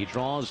he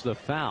draws the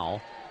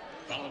foul.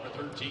 Foul number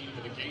 13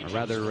 for the Cajuns. Or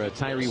rather,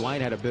 Tyree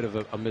White had a bit of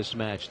a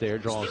mismatch there,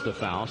 draws the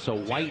foul. So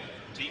White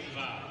Team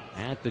foul.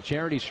 at the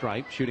charity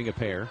stripe, shooting a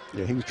pair.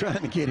 Yeah, he was trying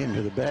to get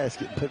into the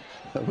basket, but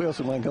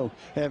Wilson wasn't going to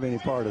have any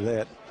part of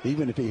that,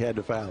 even if he had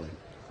to foul him.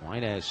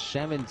 White has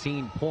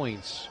 17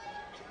 points,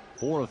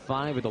 4 of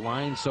 5 at the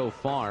line so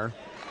far.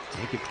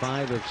 Make it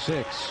 5 of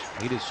 6.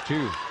 Lead is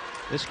 2.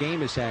 This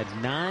game has had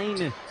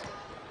 9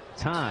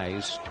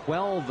 ties,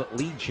 12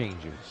 lead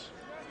changes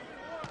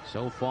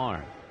so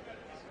far.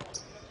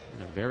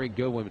 And a very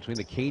good one between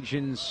the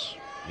Cajuns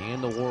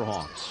and the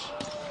Warhawks.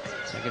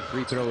 Second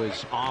free throw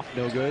is off,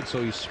 no good,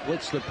 so he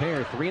splits the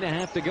pair.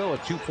 3.5 to go, a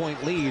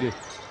 2-point lead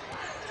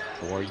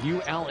for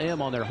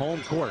ULM on their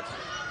home court.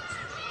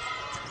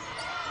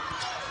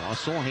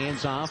 Russell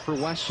hands off for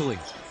Wesley.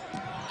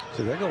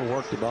 So they're going to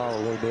work the ball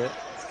a little bit.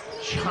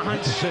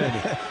 Johnson.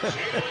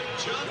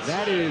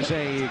 That is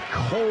a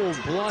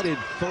cold-blooded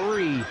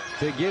 3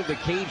 to give the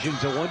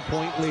Cajuns a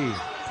 1-point lead.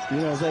 You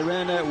know, as they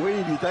ran that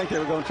weave, you think they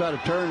were going to try to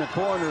turn the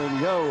corner and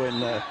go,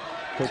 and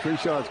Coach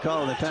Richard's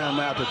calling a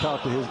timeout to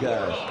talk to his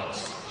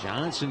guys.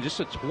 Johnson, just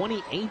a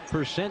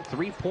 28%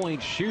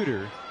 three-point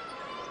shooter,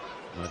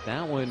 but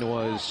that one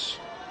was...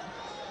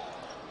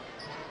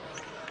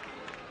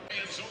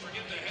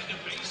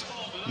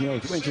 You know,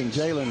 you mentioned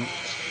Jalen.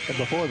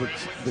 Before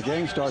the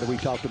game started, we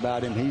talked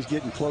about him. He's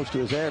getting close to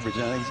his average.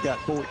 I think he's got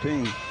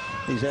 14.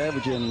 He's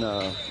averaging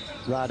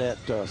right at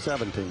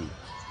 17.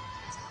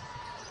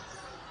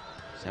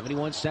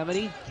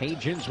 71-70.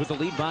 Cajuns with the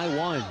lead by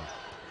 1.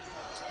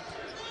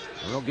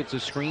 Earl gets a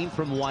screen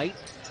from White.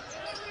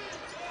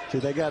 See,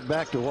 they got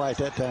back to White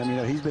that time. You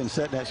know, he's been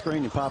setting that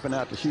screen and popping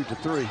out to shoot the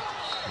 3.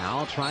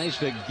 Now tries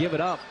to give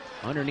it up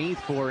underneath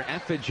for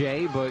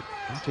FJ, but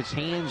off his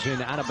hands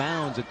and out of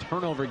bounds. A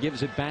turnover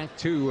gives it back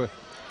to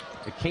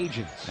the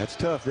Cajuns. That's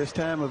tough. This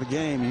time of the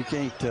game, you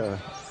can't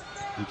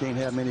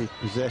have many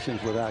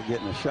possessions without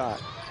getting a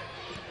shot.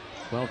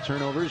 12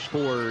 turnovers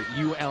for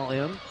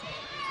ULM.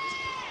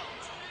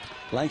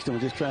 Langston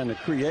was just trying to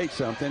create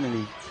something,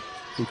 and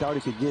he thought he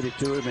could get it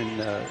to him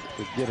and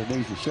get an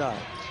easy shot.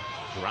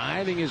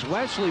 Driving is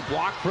Wesley,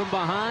 blocked from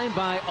behind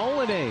by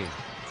Olenay.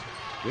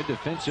 Good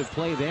defensive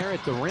play there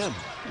at the rim.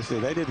 You see,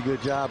 they did a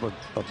good job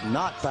of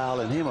not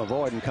fouling him,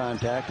 avoiding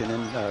contact, and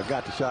then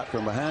got the shot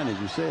from behind, as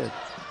you said.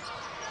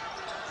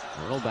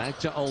 Earl back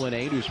to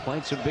Olenay, who's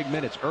playing some big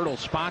minutes. Ertl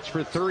spots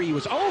for 3. He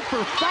was 0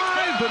 for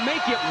 5, but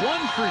make it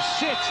 1 for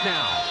 6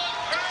 now.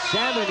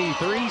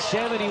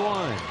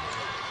 73-71.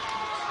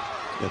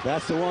 If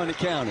that's the one that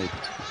counted.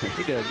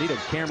 Need a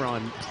camera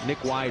on Nick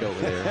White over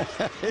there.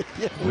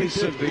 Yeah, He's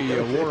the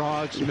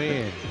Warhawks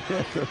man.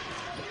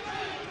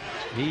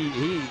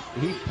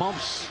 He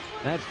pumps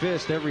that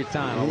fist every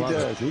time. I love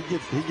does. it.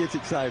 He gets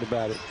excited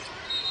about it.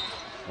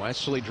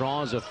 Wesley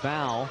draws a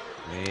foul,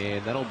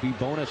 and that'll be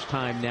bonus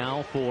time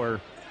now for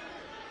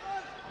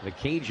the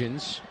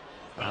Cajuns.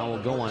 Foul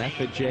will go on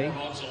FJ.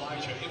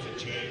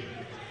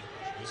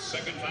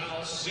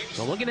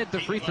 So looking at the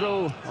free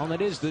throw,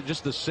 that is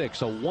just the 6.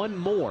 So 1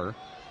 more.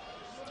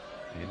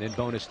 And then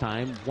bonus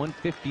time,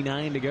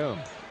 1:59 to go.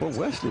 Well,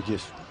 Wesley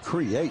just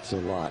creates a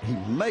lot. He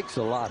makes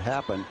a lot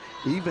happen.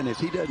 Even if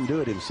he doesn't do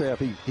it himself,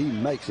 he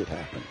makes it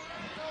happen.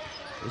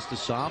 Just a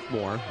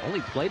sophomore.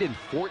 Only played in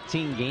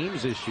 14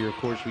 games this year. Of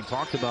course, we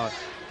talked about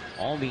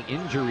all the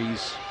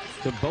injuries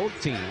to both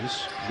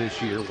teams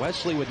this year.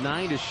 Wesley with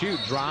 9 to shoot,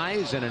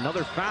 drives, and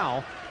another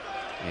foul.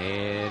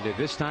 And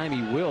this time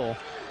he will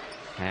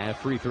have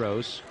free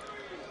throws.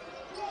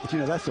 But, you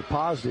know, that's the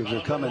positives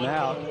of coming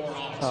out,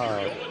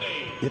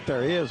 if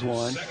there is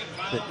one,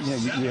 that, you know,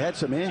 you had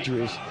some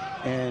injuries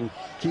and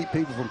keep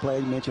people from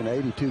playing. You mentioned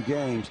 82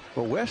 games.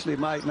 But Wesley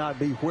might not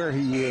be where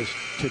he is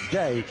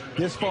today,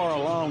 this far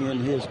along in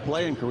his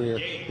playing career,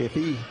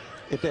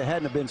 if there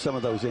hadn't have been some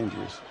of those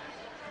injuries.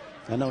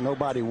 I know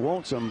nobody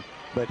wants him,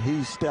 but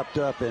he stepped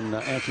up and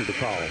answered the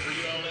call.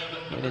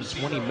 And in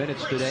 20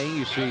 minutes today,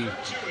 you see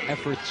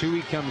Effort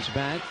Tui comes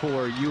back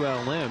for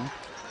ULM.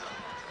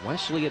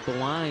 Wesley at the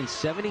line,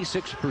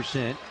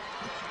 76%.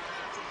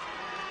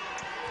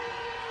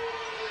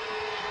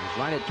 He's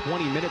right at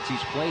 20 minutes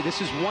he's played. This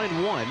is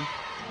 1-1.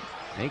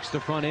 Makes the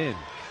front end.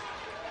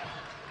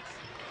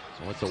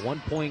 So it's a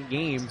 1-point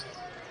game.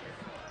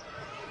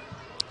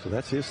 So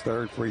that's his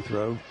 3rd free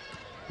throw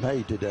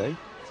made today.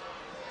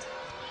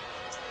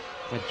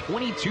 And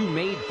 22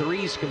 made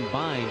threes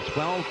combined,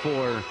 12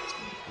 for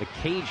the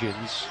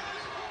Cajuns.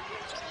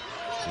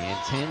 And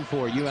 10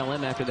 for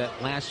ULM after that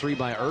last 3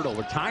 by Ertl.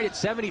 We're tied at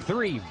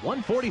 73,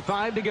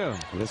 1:45 to go.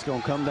 Well, it's going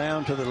to come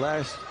down to the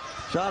last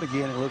shot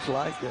again, it looks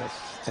like.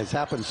 It's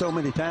happened so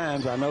many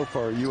times, I know,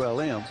 for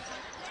ULM.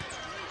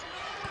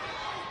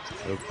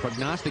 The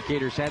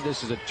prognosticators had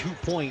this as a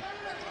 2-point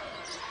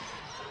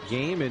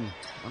game, and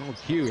on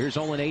cue, here's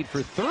Olenay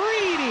for 3,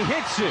 and he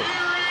hits it.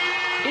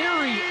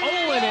 Erie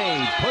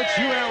Olenay puts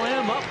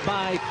ULM up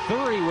by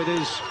 3 with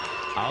his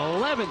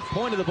 11th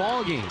point of the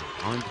ball game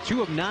on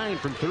 2 of 9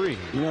 from 3.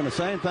 You know, the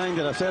same thing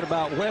that I said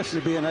about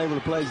Wesley being able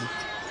to play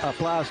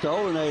applies to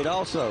Olenay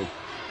also,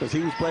 because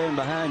he was playing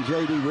behind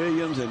J.D.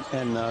 Williams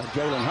and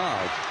Jalen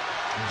Hodge.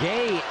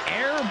 Gay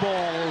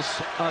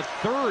airballs a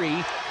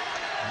three,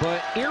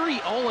 but Erie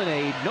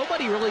Olenade,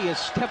 nobody really has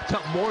stepped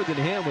up more than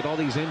him with all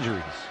these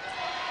injuries.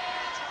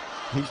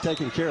 He's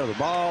taking care of the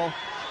ball.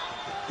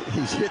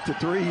 He's hit the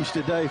threes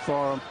today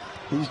for him.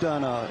 He's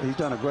done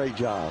a great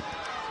job.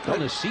 On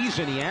the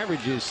season, he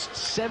averages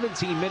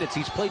 17 minutes.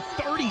 He's played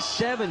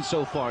 37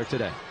 so far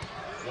today.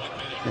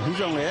 And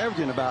he's only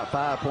averaging about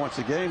 5 points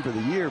a game for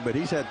the year, but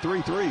he's had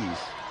 3 threes.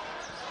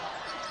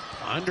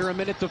 Under a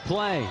minute to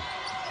play.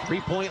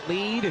 3-point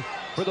lead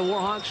for the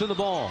Warhawks of the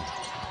ball.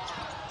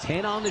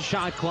 10 on the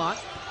shot clock.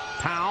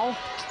 Powell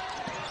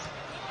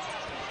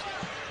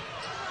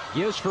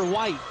gives for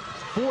White.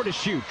 4 to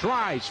shoot.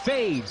 Drives,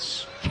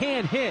 fades,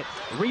 can't hit.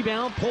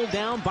 Rebound pulled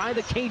down by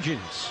the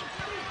Cajuns.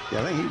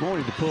 Yeah, I think he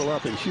wanted to pull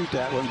up and shoot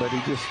that one, but he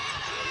just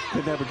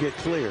could never get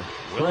clear.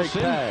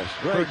 Wilson, great pass.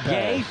 Great for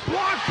Gay. pass.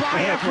 Blocked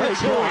by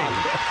Everton.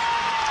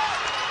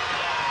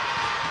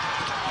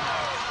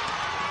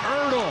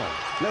 Erdl.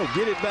 No,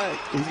 get it back.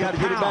 He's got to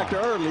get it back to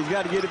Erdl. He's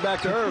got to get it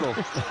back to Erdl.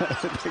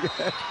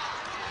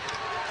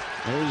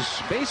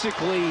 There's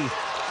basically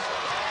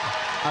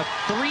a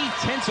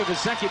 0.3 of a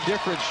second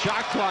difference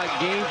shot clock,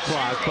 game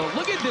clock. But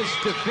look at this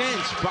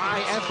defense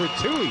by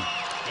Efratui.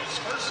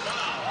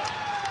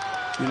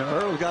 You know,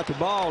 Earl got the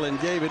ball and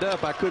gave it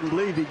up. I couldn't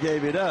believe he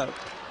gave it up.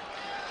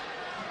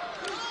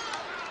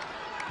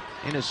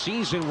 In a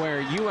season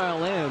where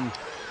ULM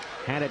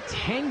had a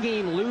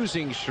 10-game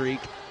losing streak,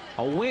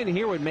 a win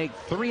here would make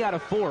 3 out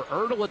of 4.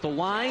 Erdl at the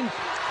line,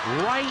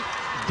 right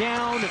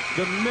down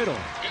the middle.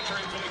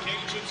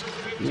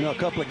 You know, a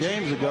couple of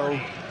games ago,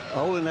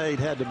 Olenade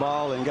had the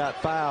ball and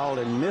got fouled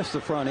and missed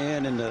the front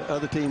end, and the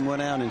other team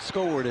went out and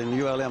scored, and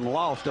ULM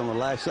lost on the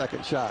last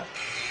second shot.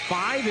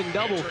 5 in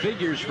double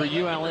figures for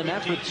ULM.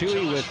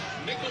 Efratui with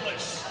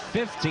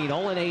 15,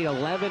 Olenade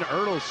 11,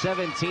 Erdl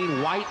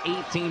 17, White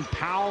 18,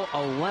 Powell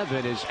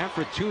 11 as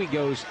Efratui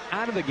goes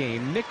out of the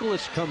game.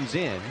 Nicholas comes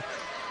in.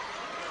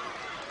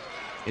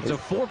 It's a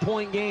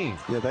 4-point game.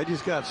 Yeah, they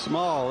just got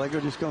small.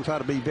 They're just going to try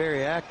to be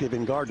very active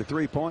and guard the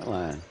 3-point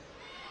line.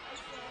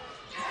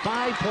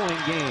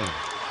 5-point game.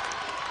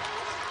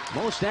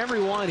 Most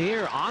everyone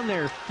here on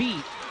their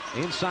feet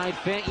inside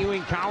Fent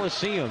Ewing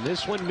Coliseum.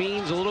 This one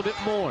means a little bit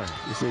more.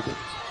 You see that?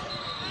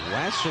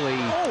 Wesley.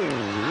 Oh,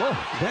 look.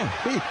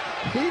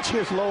 He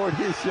just lowered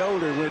his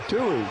shoulder and went to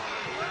him.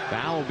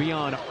 Foul will be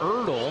on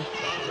Erdl.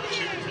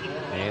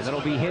 And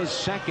that'll be his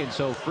second.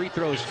 So free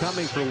throws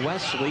coming for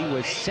Wesley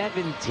with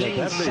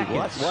 17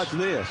 seconds. Watch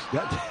this.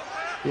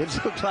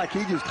 It looks like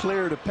he just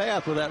cleared a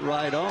path with that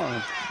right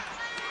arm.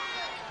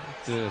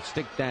 To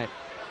stick that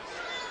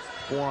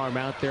forearm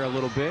out there a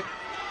little bit.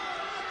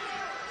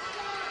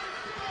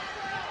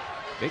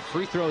 Big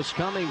free throws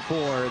coming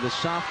for the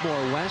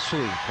sophomore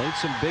Wesley. Played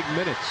some big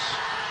minutes.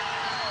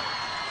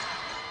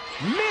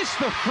 Missed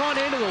the front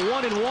end of the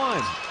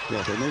 1-and-1.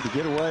 Yeah, they need to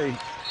get away.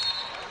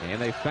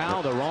 And they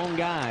foul the wrong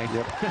guy.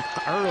 Yep.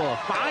 Erdl, a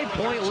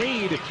 5-point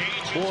lead.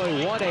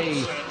 Boy, what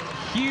a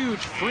huge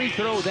free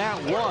throw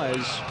that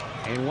was.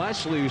 And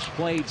Wesley, who's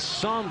played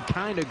some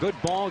kind of good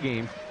ball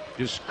game,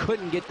 just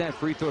couldn't get that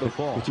free throw to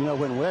fall. But you know,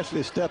 when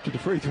Wesley stepped to the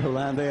free throw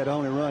line, they had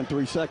only run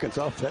 3 seconds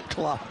off that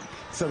clock.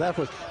 So that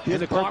was his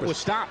and the purpose. Clock was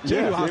stopped too.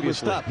 Yes, obviously. it was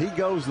stopped. He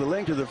goes the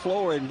length of the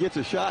floor and gets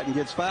a shot and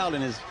gets fouled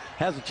and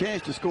has a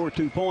chance to score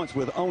 2 points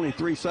with only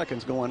 3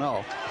 seconds going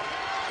off.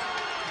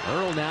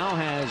 Erdl now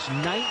has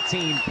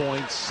 19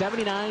 points,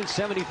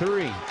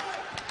 79-73.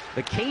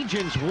 The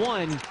Cajuns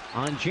won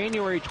on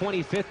January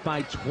 25th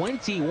by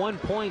 21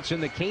 points in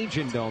the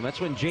Cajun Dome. That's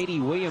when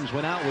J.D. Williams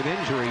went out with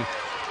injury.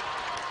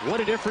 What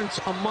a difference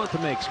a month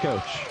makes,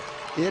 Coach.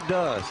 It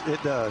does.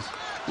 It does.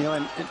 You know,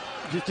 and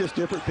just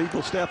different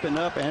people stepping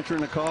up,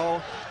 answering the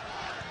call.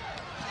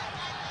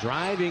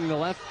 Driving the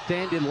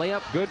left-handed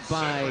layup, good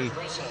by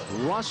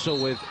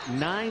Russell with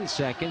 9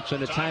 seconds,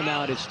 and a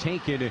timeout is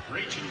taken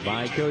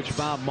by Coach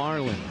Bob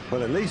Marlin.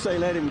 But at least they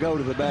let him go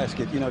to the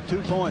basket. You know,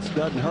 2 points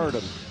doesn't hurt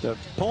them. The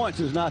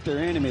points is not their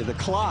enemy. The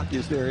clock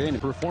is their enemy.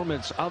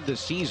 Performance of the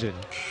season.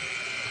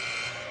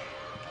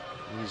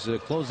 He's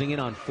closing in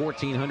on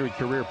 1,400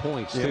 career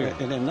points, too. Yeah,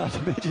 and then not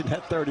to mention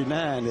that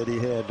 39 that he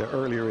had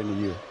earlier in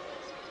the year.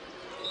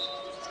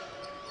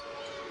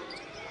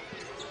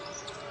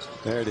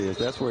 There it is.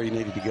 That's where he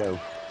needed to go.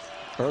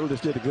 Erdl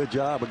just did a good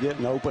job of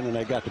getting open, and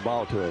they got the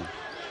ball to him.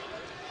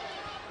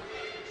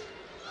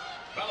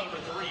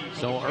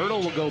 So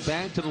Erdl will go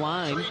back to the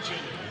line.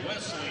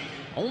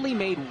 Only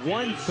made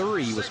 1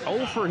 3. He was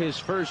 0 for his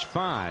first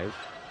 5.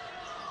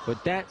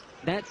 But that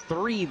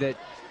 3 that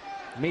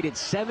made it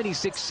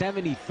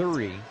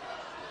 76-73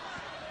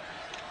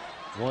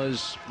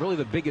 was really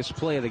the biggest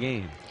play of the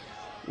game.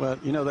 Well,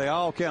 you know, they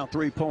all count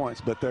 3 points,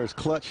 but there's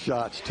clutch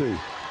shots, too.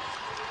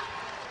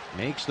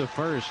 Makes the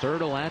first.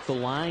 Erdl at the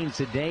line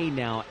today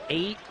now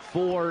 8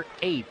 for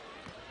 8.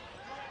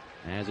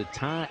 As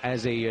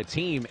a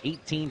team,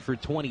 18 for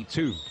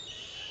 22.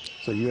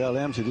 So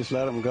ULM should just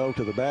let them go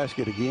to the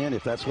basket again.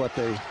 If that's what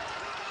they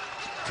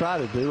try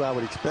to do, I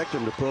would expect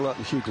them to pull up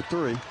and shoot the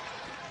 3.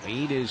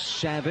 Lead is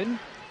 7.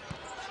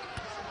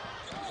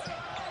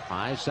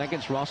 5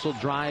 seconds. Russell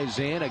drives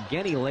in.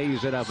 Again, he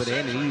lays it up and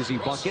in. An easy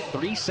bucket.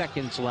 3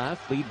 seconds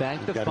left. Lead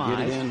back to 5.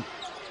 Get it in.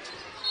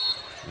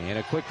 And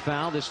a quick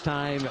foul. This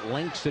time,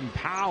 Langston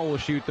Powell will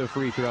shoot the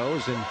free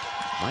throws. And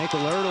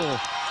Michael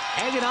Ertl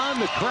egging on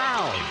the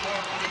crowd.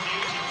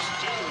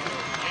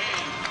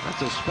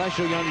 That's a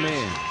special young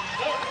man.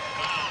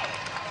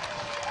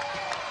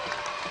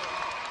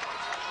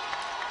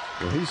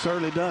 Well, he's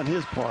certainly done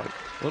his part.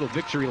 A little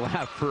victory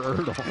lap for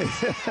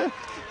Ertl.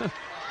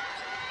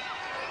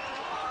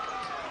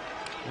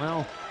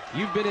 Well,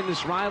 you've been in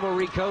this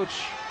rivalry,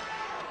 Coach.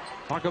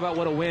 Talk about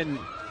what a win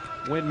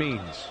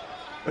means.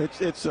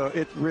 It's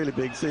really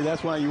big. See,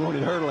 that's why you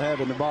wanted Hurdle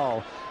having the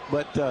ball.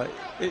 But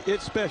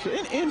it's special.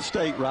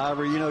 In-state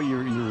rivalry, you know,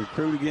 you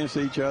recruit against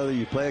each other,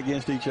 you play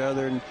against each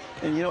other, and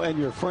you know, and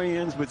you're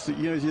friends, but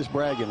you know, it's just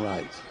bragging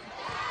rights.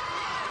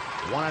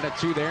 1 out of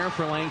 2 there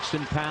for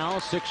Langston Powell.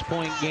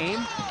 6-point game.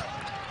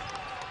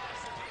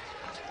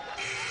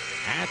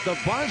 At the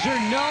buzzer,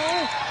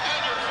 no.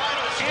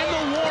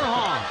 And the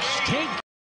Warhawks take